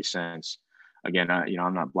 especially since, again, you know,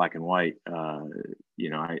 I'm not black and white. You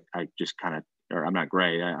know, I just kind of, or I'm not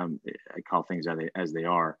gray. I call things as they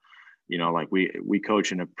are. You know, like we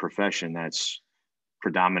coach in a profession that's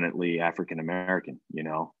predominantly African American. You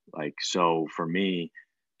know, like, so for me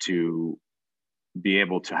to be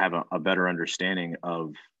able to have a better understanding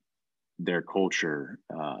of their culture,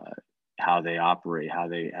 how they operate, how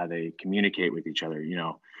they communicate with each other, you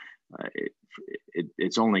know,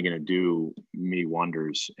 it's only going to do me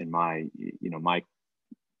wonders in my, you know, my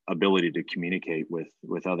ability to communicate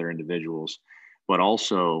with other individuals, but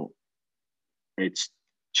also it's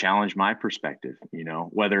challenged my perspective, you know,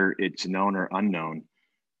 whether it's known or unknown.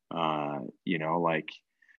 You know, like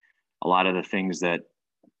a lot of the things that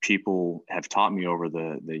people have taught me over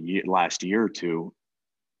the last year or two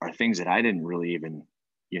are things that I didn't really even,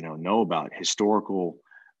 you know about, historical,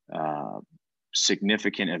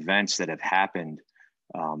 significant events that have happened,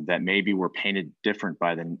 that maybe were painted different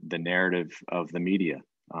by the narrative of the media.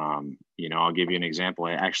 You know, I'll give you an example.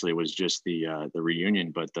 It was just the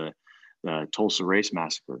reunion, but the Tulsa Race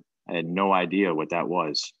Massacre. I had no idea what that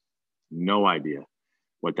was. No idea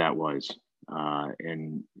what that was.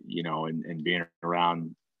 And, you know, and being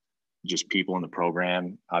around just people in the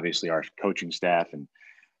program, obviously our coaching staff, and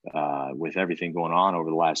with everything going on over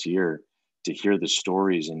the last year, to hear the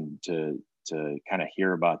stories and to kind of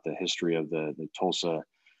hear about the history of the Tulsa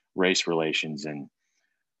race relations. And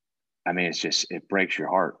I mean, it breaks your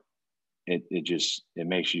heart. It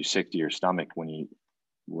makes you sick to your stomach when you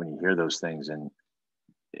hear those things. And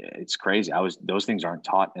it's crazy. Those things aren't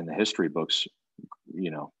taught in the history books,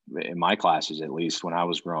 in my classes, at least when I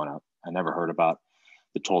was growing up. I never heard about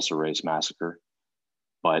the Tulsa Race Massacre,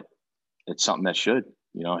 but it's something that should,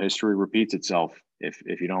 history repeats itself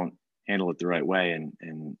if you don't handle it the right way.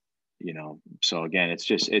 And, so again,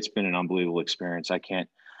 it's been an unbelievable experience. I can't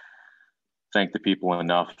thank the people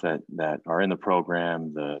enough that are in the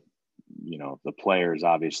program, the players,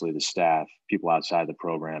 obviously the staff, people outside the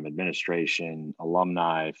program, administration,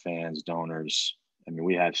 alumni, fans, donors. I mean,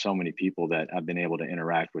 we have so many people that I've been able to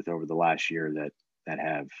interact with over the last year that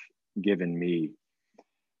have given me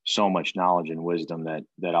so much knowledge and wisdom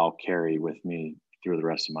that I'll carry with me through the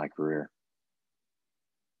rest of my career.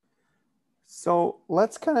 So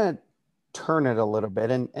let's kind of turn it a little bit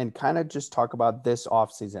and kind of just talk about this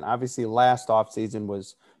offseason. Obviously, last offseason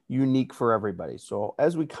was unique for everybody. So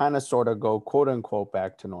as we kind of sort of go, quote unquote,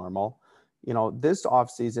 back to normal, this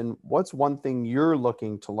offseason, what's one thing you're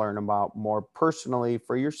looking to learn about more personally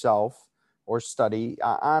for yourself or study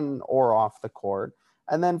on or off the court?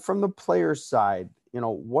 And then from the players' side,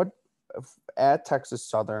 what at Texas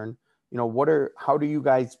Southern, how do you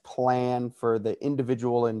guys plan for the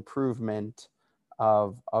individual improvement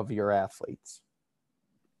of your athletes?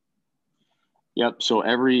 Yep. So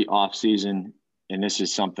every off season, and this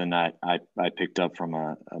is something that I picked up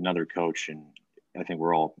from another coach, and I think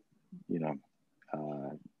we're all,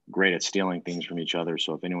 great at stealing things from each other.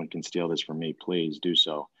 So if anyone can steal this from me, please do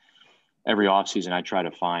so. Every off season, I try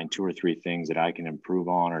to find 2 or 3 things that I can improve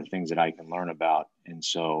on or things that I can learn about. And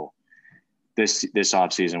so this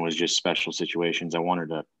off season was just special situations. I wanted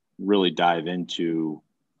to really dive into,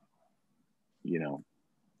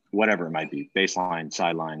 whatever it might be, baseline,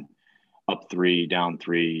 sideline, up 3, down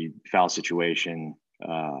 3, foul situation,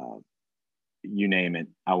 you name it.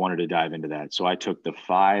 I wanted to dive into that. So I took the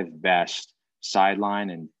 5 best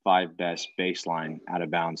sideline and 5 best baseline out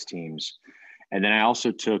of bounds teams. And then I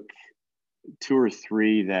also took 2 or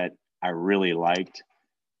 3 that I really liked,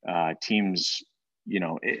 teams,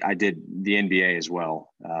 I did the NBA as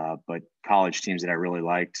well, but college teams that I really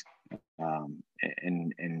liked,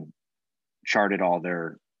 and charted all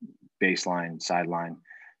their baseline, sideline.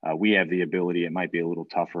 We have the ability, it might be a little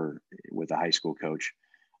tougher with a high school coach.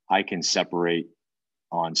 I can separate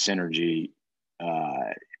on synergy,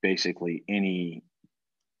 basically any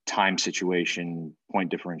time situation, point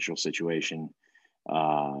differential situation,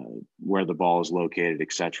 where the ball is located,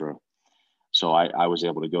 etc. So I was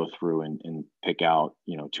able to go through and pick out,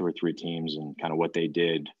 2 or 3 teams and kind of what they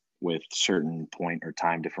did with certain point or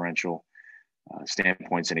time differential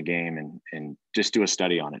standpoints in a game, and just do a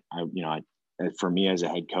study on it. For me as a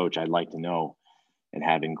head coach, I'd like to know and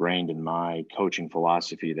have ingrained in my coaching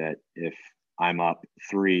philosophy that if I'm up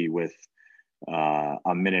 3 with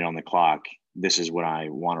a minute on the clock, this is what I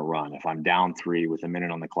want to run. If I'm down 3 with a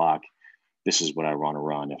minute on the clock, this is what I want to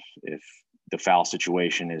run. If the foul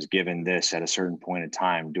situation is given this at a certain point in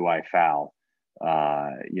time, do I foul?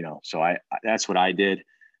 So that's what I did.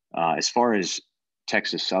 As far as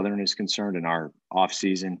Texas Southern is concerned in our off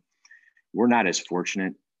season, we're not as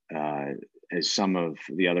fortunate as some of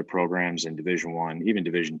the other programs in Division I, even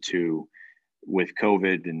Division II, with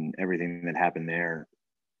COVID and everything that happened there.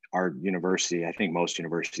 Our university, I think most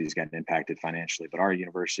universities got impacted financially, but our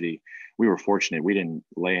university, we were fortunate. We didn't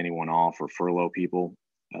lay anyone off or furlough people,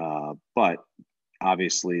 but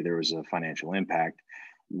obviously there was a financial impact.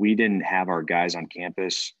 We didn't have our guys on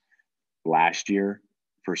campus last year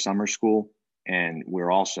for summer school, and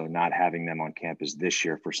we're also not having them on campus this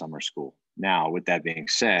year for summer school. Now, with that being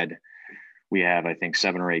said, we have, I think,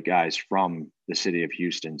 7 or 8 guys from the city of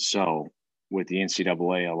Houston. So with the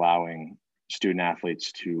NCAA allowing student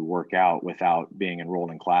athletes to work out without being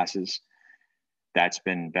enrolled in classes, that's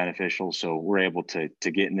been beneficial. So we're able to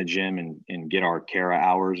get in the gym and get our CARA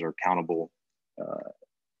hours or countable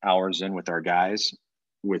hours in with our guys,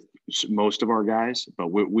 with most of our guys, but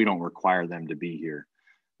we don't require them to be here.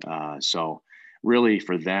 So really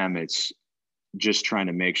for them, it's just trying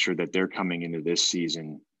to make sure that they're coming into this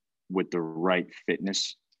season with the right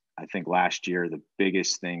fitness. I think last year, the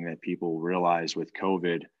biggest thing that people realized with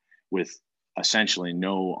COVID, with essentially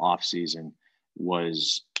no off season,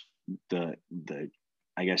 was the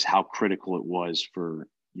I guess how critical it was for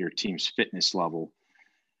your team's fitness level,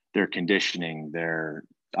 their conditioning,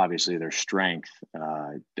 obviously their strength,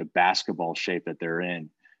 the basketball shape that they're in,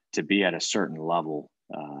 to be at a certain level.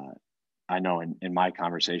 I know in my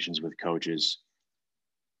conversations with coaches,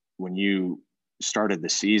 when you started the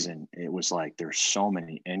season, it was like there's so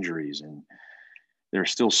many injuries and there's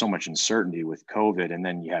still so much uncertainty with COVID. And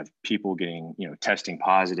then you have people getting, testing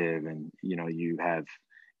positive, and, you have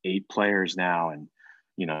 8 players now, and,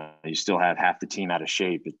 you still have half the team out of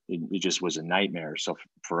shape. It just was a nightmare. So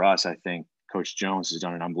for us, I think Coach Jones has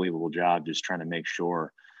done an unbelievable job just trying to make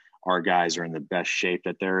sure our guys are in the best shape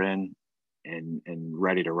that they're in and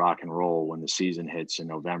ready to rock and roll when the season hits in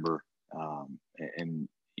November. And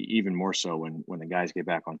even more so when the guys get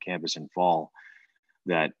back on campus in fall,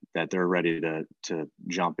 that they're ready to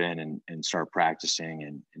jump in and start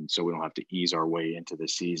practicing. And so we don't have to ease our way into the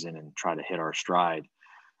season and try to hit our stride,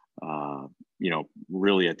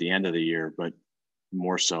 really at the end of the year, but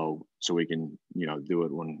more so we can, do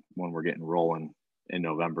it when we're getting rolling in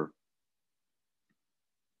November.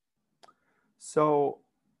 So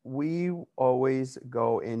we always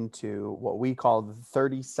go into what we call the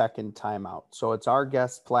 30-second timeout. So it's our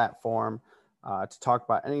guest platform to talk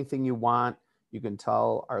about anything you want. You can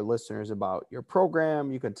tell our listeners about your program.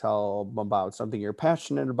 You can tell them about something you're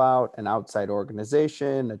passionate about, an outside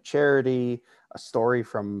organization, a charity, a story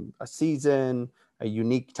from a season, a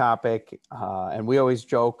unique topic. And we always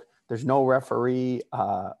joke, there's no referee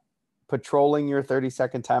patrolling your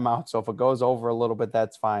 30-second timeout. So if it goes over a little bit,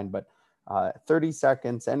 that's fine. But 30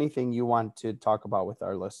 seconds, anything you want to talk about with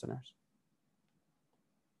our listeners.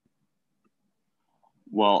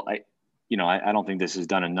 Well, I don't think this is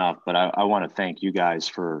done enough, but I want to thank you guys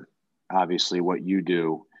for obviously what you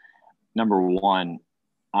do. Number one,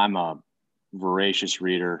 I'm a voracious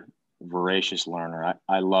reader, voracious learner.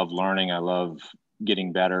 I love learning. I love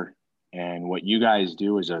getting better. And what you guys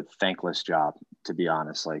do is a thankless job, to be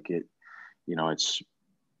honest. Like it's,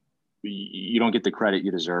 you don't get the credit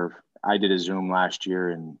you deserve. I did a Zoom last year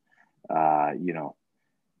and,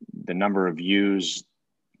 the number of views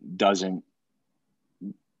doesn't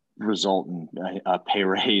result in a pay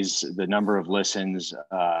raise. The number of listens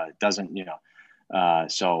doesn't,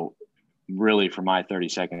 so really for my 30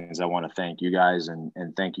 seconds, I want to thank you guys and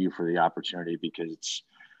thank you for the opportunity, because it's,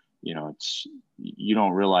 you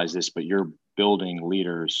don't realize this, but you're building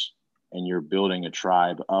leaders and you're building a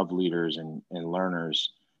tribe of leaders and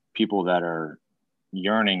learners, people that are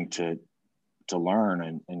yearning to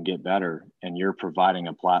learn and get better, and you're providing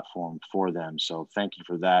a platform for them. So thank you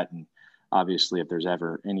for that. And obviously, if there's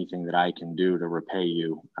ever anything that I can do to repay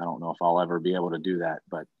you, I don't know if I'll ever be able to do that,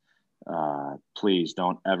 but please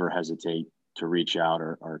don't ever hesitate to reach out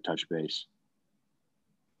or touch base.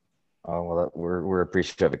 Oh, well, we're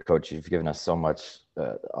appreciative, Coach. You've given us so much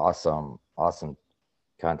awesome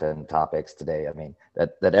content and topics today. I mean,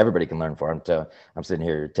 that everybody can learn from. I'm sitting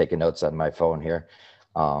here taking notes on my phone here,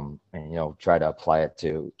 and try to apply it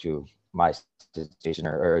to my situation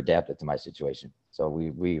or adapt it to my situation. So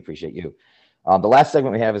we appreciate you. The last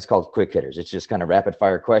segment we have is called Quick Hitters. It's just kind of rapid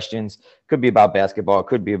fire questions. Could be about basketball,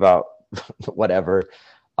 could be about whatever.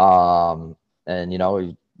 And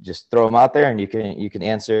you just throw them out there and you can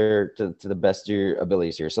answer to the best of your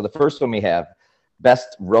abilities here. So the first one we have,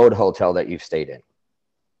 best road hotel that you've stayed in.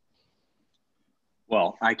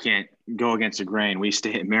 Well, I can't go against the grain. We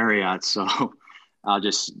stay at Marriott, so I'll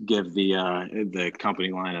just give the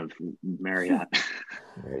company line of Marriott.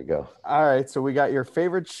 There you go. All right. So we got your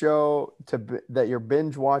favorite show that you're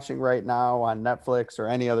binge watching right now on Netflix or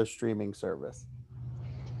any other streaming service.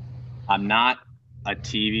 I'm not a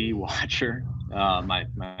TV watcher. My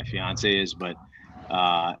fiance is, but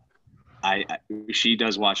she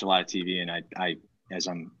does watch a lot of TV, and I as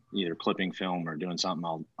I'm either clipping film or doing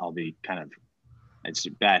something, I'll be kind of, it's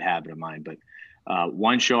a bad habit of mine, but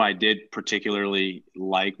one show I did particularly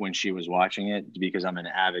like when she was watching it, because I'm an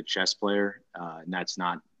avid chess player, and that's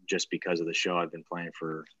not just because of the show. I've been playing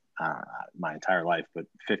for my entire life, but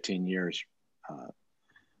 15 years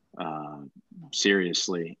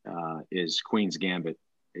seriously, is Queen's Gambit.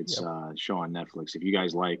 It's a show on Netflix. If you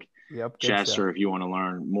guys like chess, or if you want to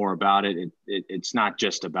learn more about it, it's not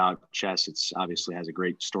just about chess. It's obviously has a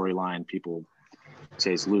great storyline. People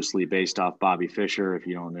say it's loosely based off Bobby Fischer. If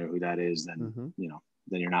you don't know who that is, then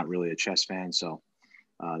then you're not really a chess fan. So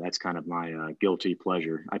that's kind of my guilty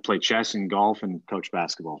pleasure. I play chess and golf and coach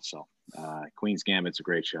basketball. So Queen's Gambit's a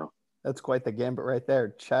great show. That's quite the gambit right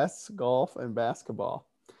there. Chess, golf, and basketball.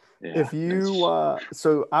 Yeah, if you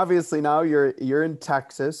so obviously now you're in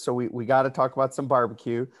Texas, so we got to talk about some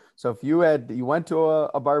barbecue. So if you went to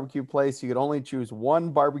a barbecue place, you could only choose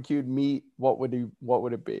one barbecued meat, what would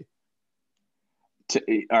it be?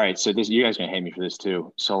 All right, so you guys are gonna hate me for this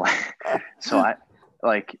too. So I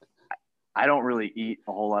don't really eat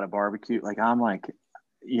a whole lot of barbecue. Like I'm like,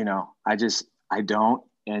 I don't.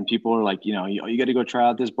 And people are like, you got to go try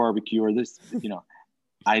out this barbecue or this,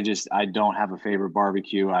 I don't have a favorite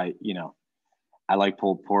barbecue. I like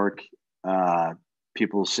pulled pork.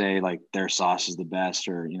 People say like their sauce is the best,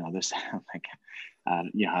 or this. I'm like,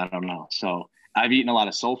 Yeah, I don't know. So I've eaten a lot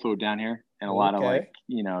of soul food down here and a lot of Okay.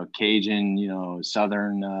 like, Cajun,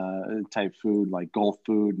 Southern type food, like Gulf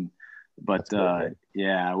food. But That's good, man.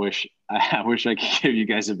 yeah, I wish I could give you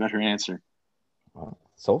guys a better answer.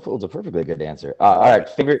 Soul Food's a perfectly good answer. Love All right, it.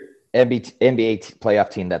 favorite NBA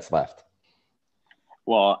playoff team that's left.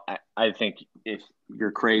 Well, I think if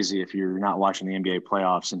you're crazy if you're not watching the NBA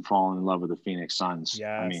playoffs and falling in love with the Phoenix Suns.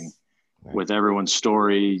 I mean, Yes. Right. with everyone's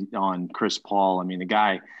story on Chris Paul, I mean, the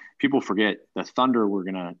guy, people forget the Thunder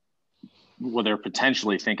they're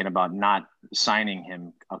potentially thinking about not signing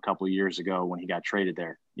him a couple of years ago when he got traded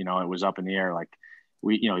there. It was up in the air. Like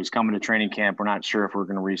he's coming to training camp. We're not sure if we're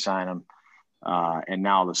going to re-sign him. And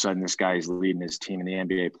now all of a sudden this guy is leading his team in the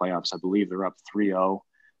NBA playoffs. I believe they're up 3-0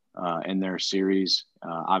 in their series,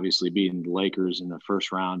 obviously beating the Lakers in the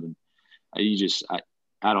first round. And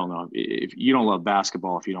I don't know if you don't love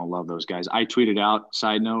basketball, if you don't love those guys. I tweeted out,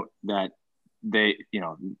 side note, that they,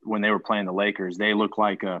 when they were playing the Lakers, they look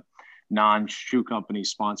like a non-shoe company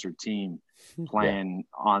sponsored team playing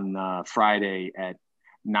on Friday at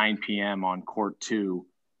 9 p.m. on court 2.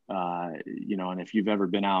 And if you've ever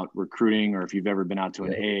been out recruiting or if you've ever been out to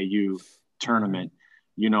an AAU tournament,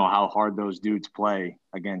 you know how hard those dudes play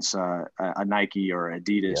against a Nike or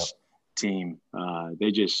Adidas team.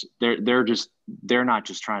 They're not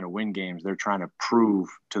just trying to win games. They're trying to prove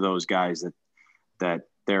to those guys that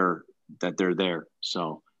they're there.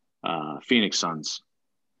 So Phoenix Suns.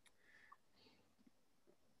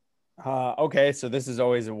 Okay, so this is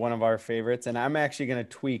always one of our favorites, and I'm actually going to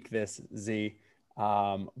tweak this, Z.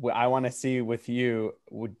 I want to see with you,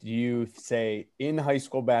 would you say in high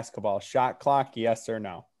school basketball, shot clock, yes or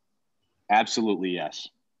no? Absolutely yes.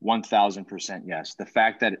 1,000% yes. The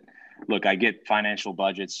fact that, look, I get financial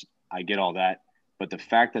budgets, I get all that, but the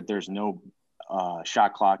fact that there's no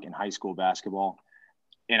shot clock in high school basketball,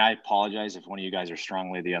 and I apologize if one of you guys are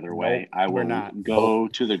strongly the other way. I will go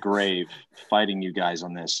to the grave fighting you guys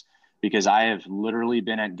on this, because I have literally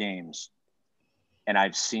been at games and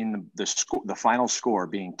I've seen the final score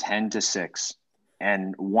being 10-6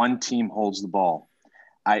 and one team holds the ball.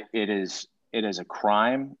 It is a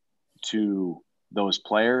crime to those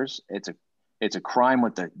players. It's a crime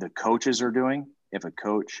what the coaches are doing. If a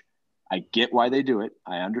coach, I get why they do it.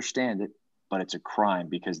 I understand it, but it's a crime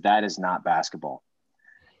because that is not basketball.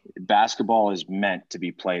 Basketball is meant to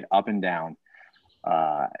be played up and down.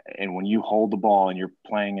 And when you hold the ball and you're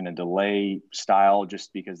playing in a delay style,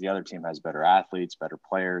 just because the other team has better athletes, better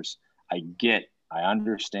players, I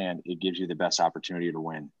understand it gives you the best opportunity to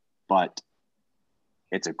win, but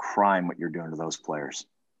it's a crime what you're doing to those players,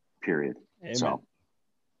 period. Amen. So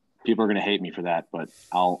people are going to hate me for that, but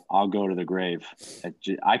I'll go to the grave.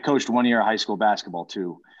 I coached 1 year of high school basketball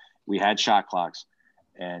too. We had shot clocks.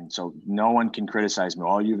 And so no one can criticize me.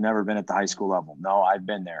 Oh, you've never been at the high school level. No, I've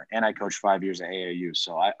been there. And I coached 5 years at AAU.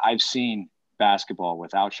 So I've seen basketball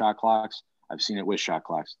without shot clocks. I've seen it with shot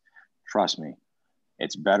clocks. Trust me,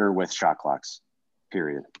 it's better with shot clocks,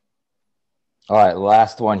 period. All right,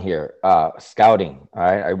 last one here. Scouting. All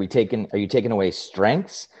right. Are you taking away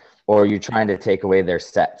strengths or are you trying to take away their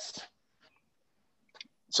sets?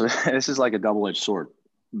 So this is like a double-edged sword.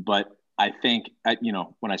 But I think,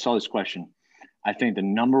 when I saw this question, I think the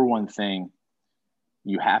number one thing,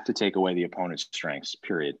 you have to take away the opponent's strengths,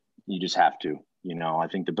 period. You just have to. I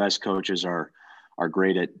think the best coaches are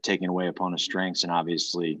great at taking away opponent's strengths and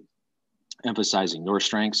obviously emphasizing your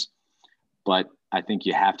strengths. But I think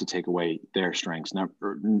you have to take away their strengths.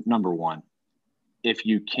 Number one, if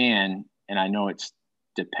you can, and I know it's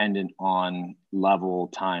dependent on level,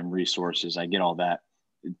 time, resources, I get all that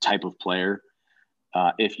type of player.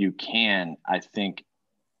 If you can, I think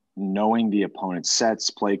knowing the opponent's sets,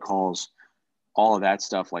 play calls, all of that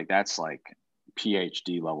stuff, like that's like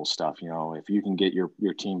PhD level stuff. If you can get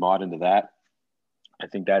your team bought into that, I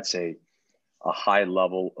think that's a high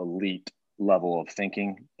level, elite level of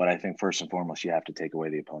thinking. But I think first and foremost, you have to take away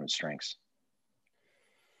the opponent's strengths.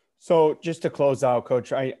 So just to close out,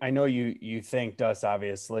 Coach, I know you thanked us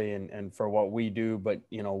obviously and for what we do, but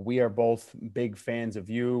we are both big fans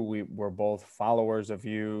of you. We're both followers of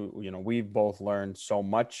you. We've both learned so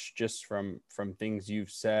much just from things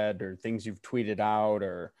you've said or things you've tweeted out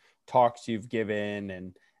or talks you've given.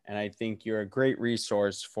 And I think you're a great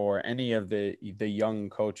resource for any of the young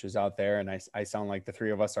coaches out there. And I sound like the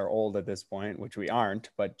three of us are old at this point, which we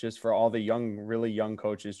aren't, but just for all the really young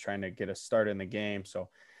coaches trying to get a start in the game. So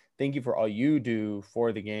thank you for all you do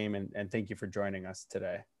for the game, and thank you for joining us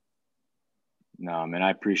today. No, man,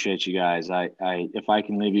 I appreciate you guys. If I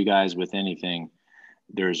can leave you guys with anything,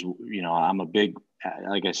 I'm a big,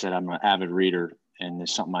 like I said, I'm an avid reader, and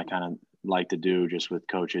there's something I kind of like to do just with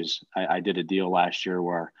coaches. I did a deal last year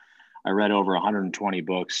where I read over 120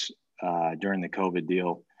 books during the COVID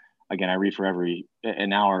deal. Again, I read for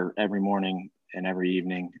an hour every morning and every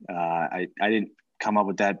evening. I didn't come up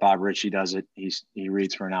with that. Bob Ritchie does it. He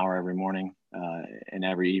reads for an hour every morning and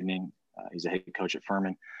every evening. He's a head coach at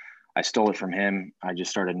Furman. I stole it from him. I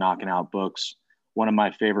just started knocking out books. One of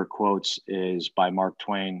my favorite quotes is by Mark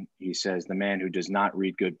Twain. He says, "The man who does not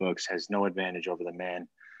read good books has no advantage over the man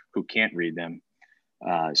who can't read them."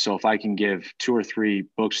 So if I can give 2 or 3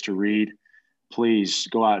 books to read, please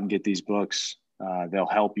go out and get these books. They'll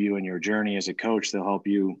help you in your journey as a coach. They'll help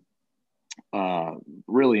you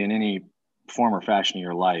really in any form or fashion of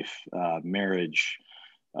your life, marriage,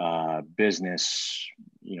 business,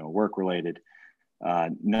 work related.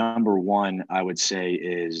 Number one, I would say,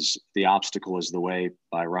 is The Obstacle is the Way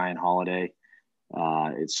by Ryan Holiday.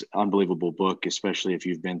 It's an unbelievable book, especially if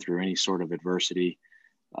you've been through any sort of adversity.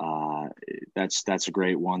 That's a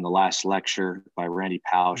great one. The Last Lecture by Randy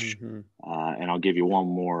Pausch. And I'll give you one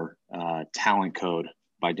more. Talent Code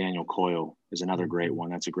by Daniel Coyle is another great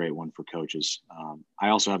one. That's a great one for coaches. I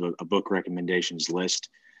also have a book recommendations list.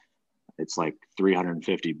 It's like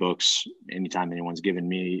 350 books. Anytime anyone's given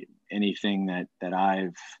me anything that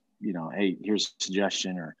I've, hey, here's a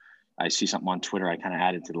suggestion, or I see something on Twitter, I kind of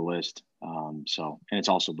add it to the list. And it's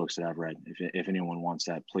also books that I've read. If anyone wants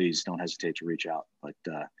that, please don't hesitate to reach out. But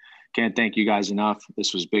can't thank you guys enough.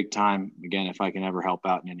 This was big time. Again, if I can ever help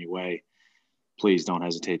out in any way, please don't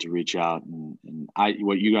hesitate to reach out. And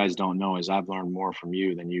what you guys don't know is I've learned more from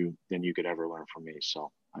you than you could ever learn from me.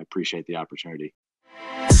 So I appreciate the opportunity.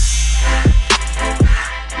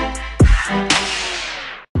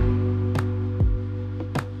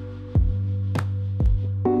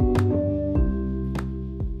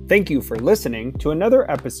 Thank you for listening to another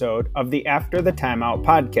episode of the After the Timeout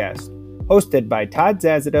podcast, hosted by Todd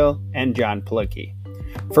Zazadil and John Palicki.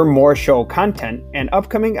 For more show content and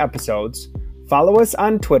upcoming episodes, follow us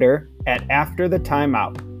on Twitter at After the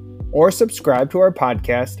Timeout, or subscribe to our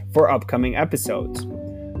podcast for upcoming episodes.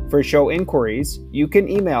 For show inquiries, you can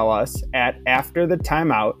email us at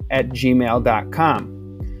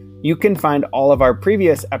afterthetimeout@gmail.com. You can find all of our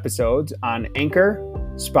previous episodes on Anchor,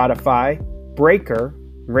 Spotify, Breaker,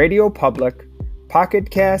 Radio Public,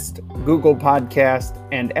 Pocket Cast, Google Podcast,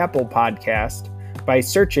 and Apple Podcast by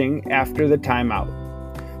searching After the Timeout.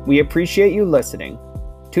 We appreciate you listening.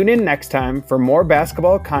 Tune in next time for more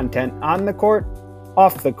basketball content on the court,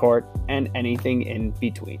 off the court, and anything in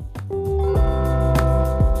between.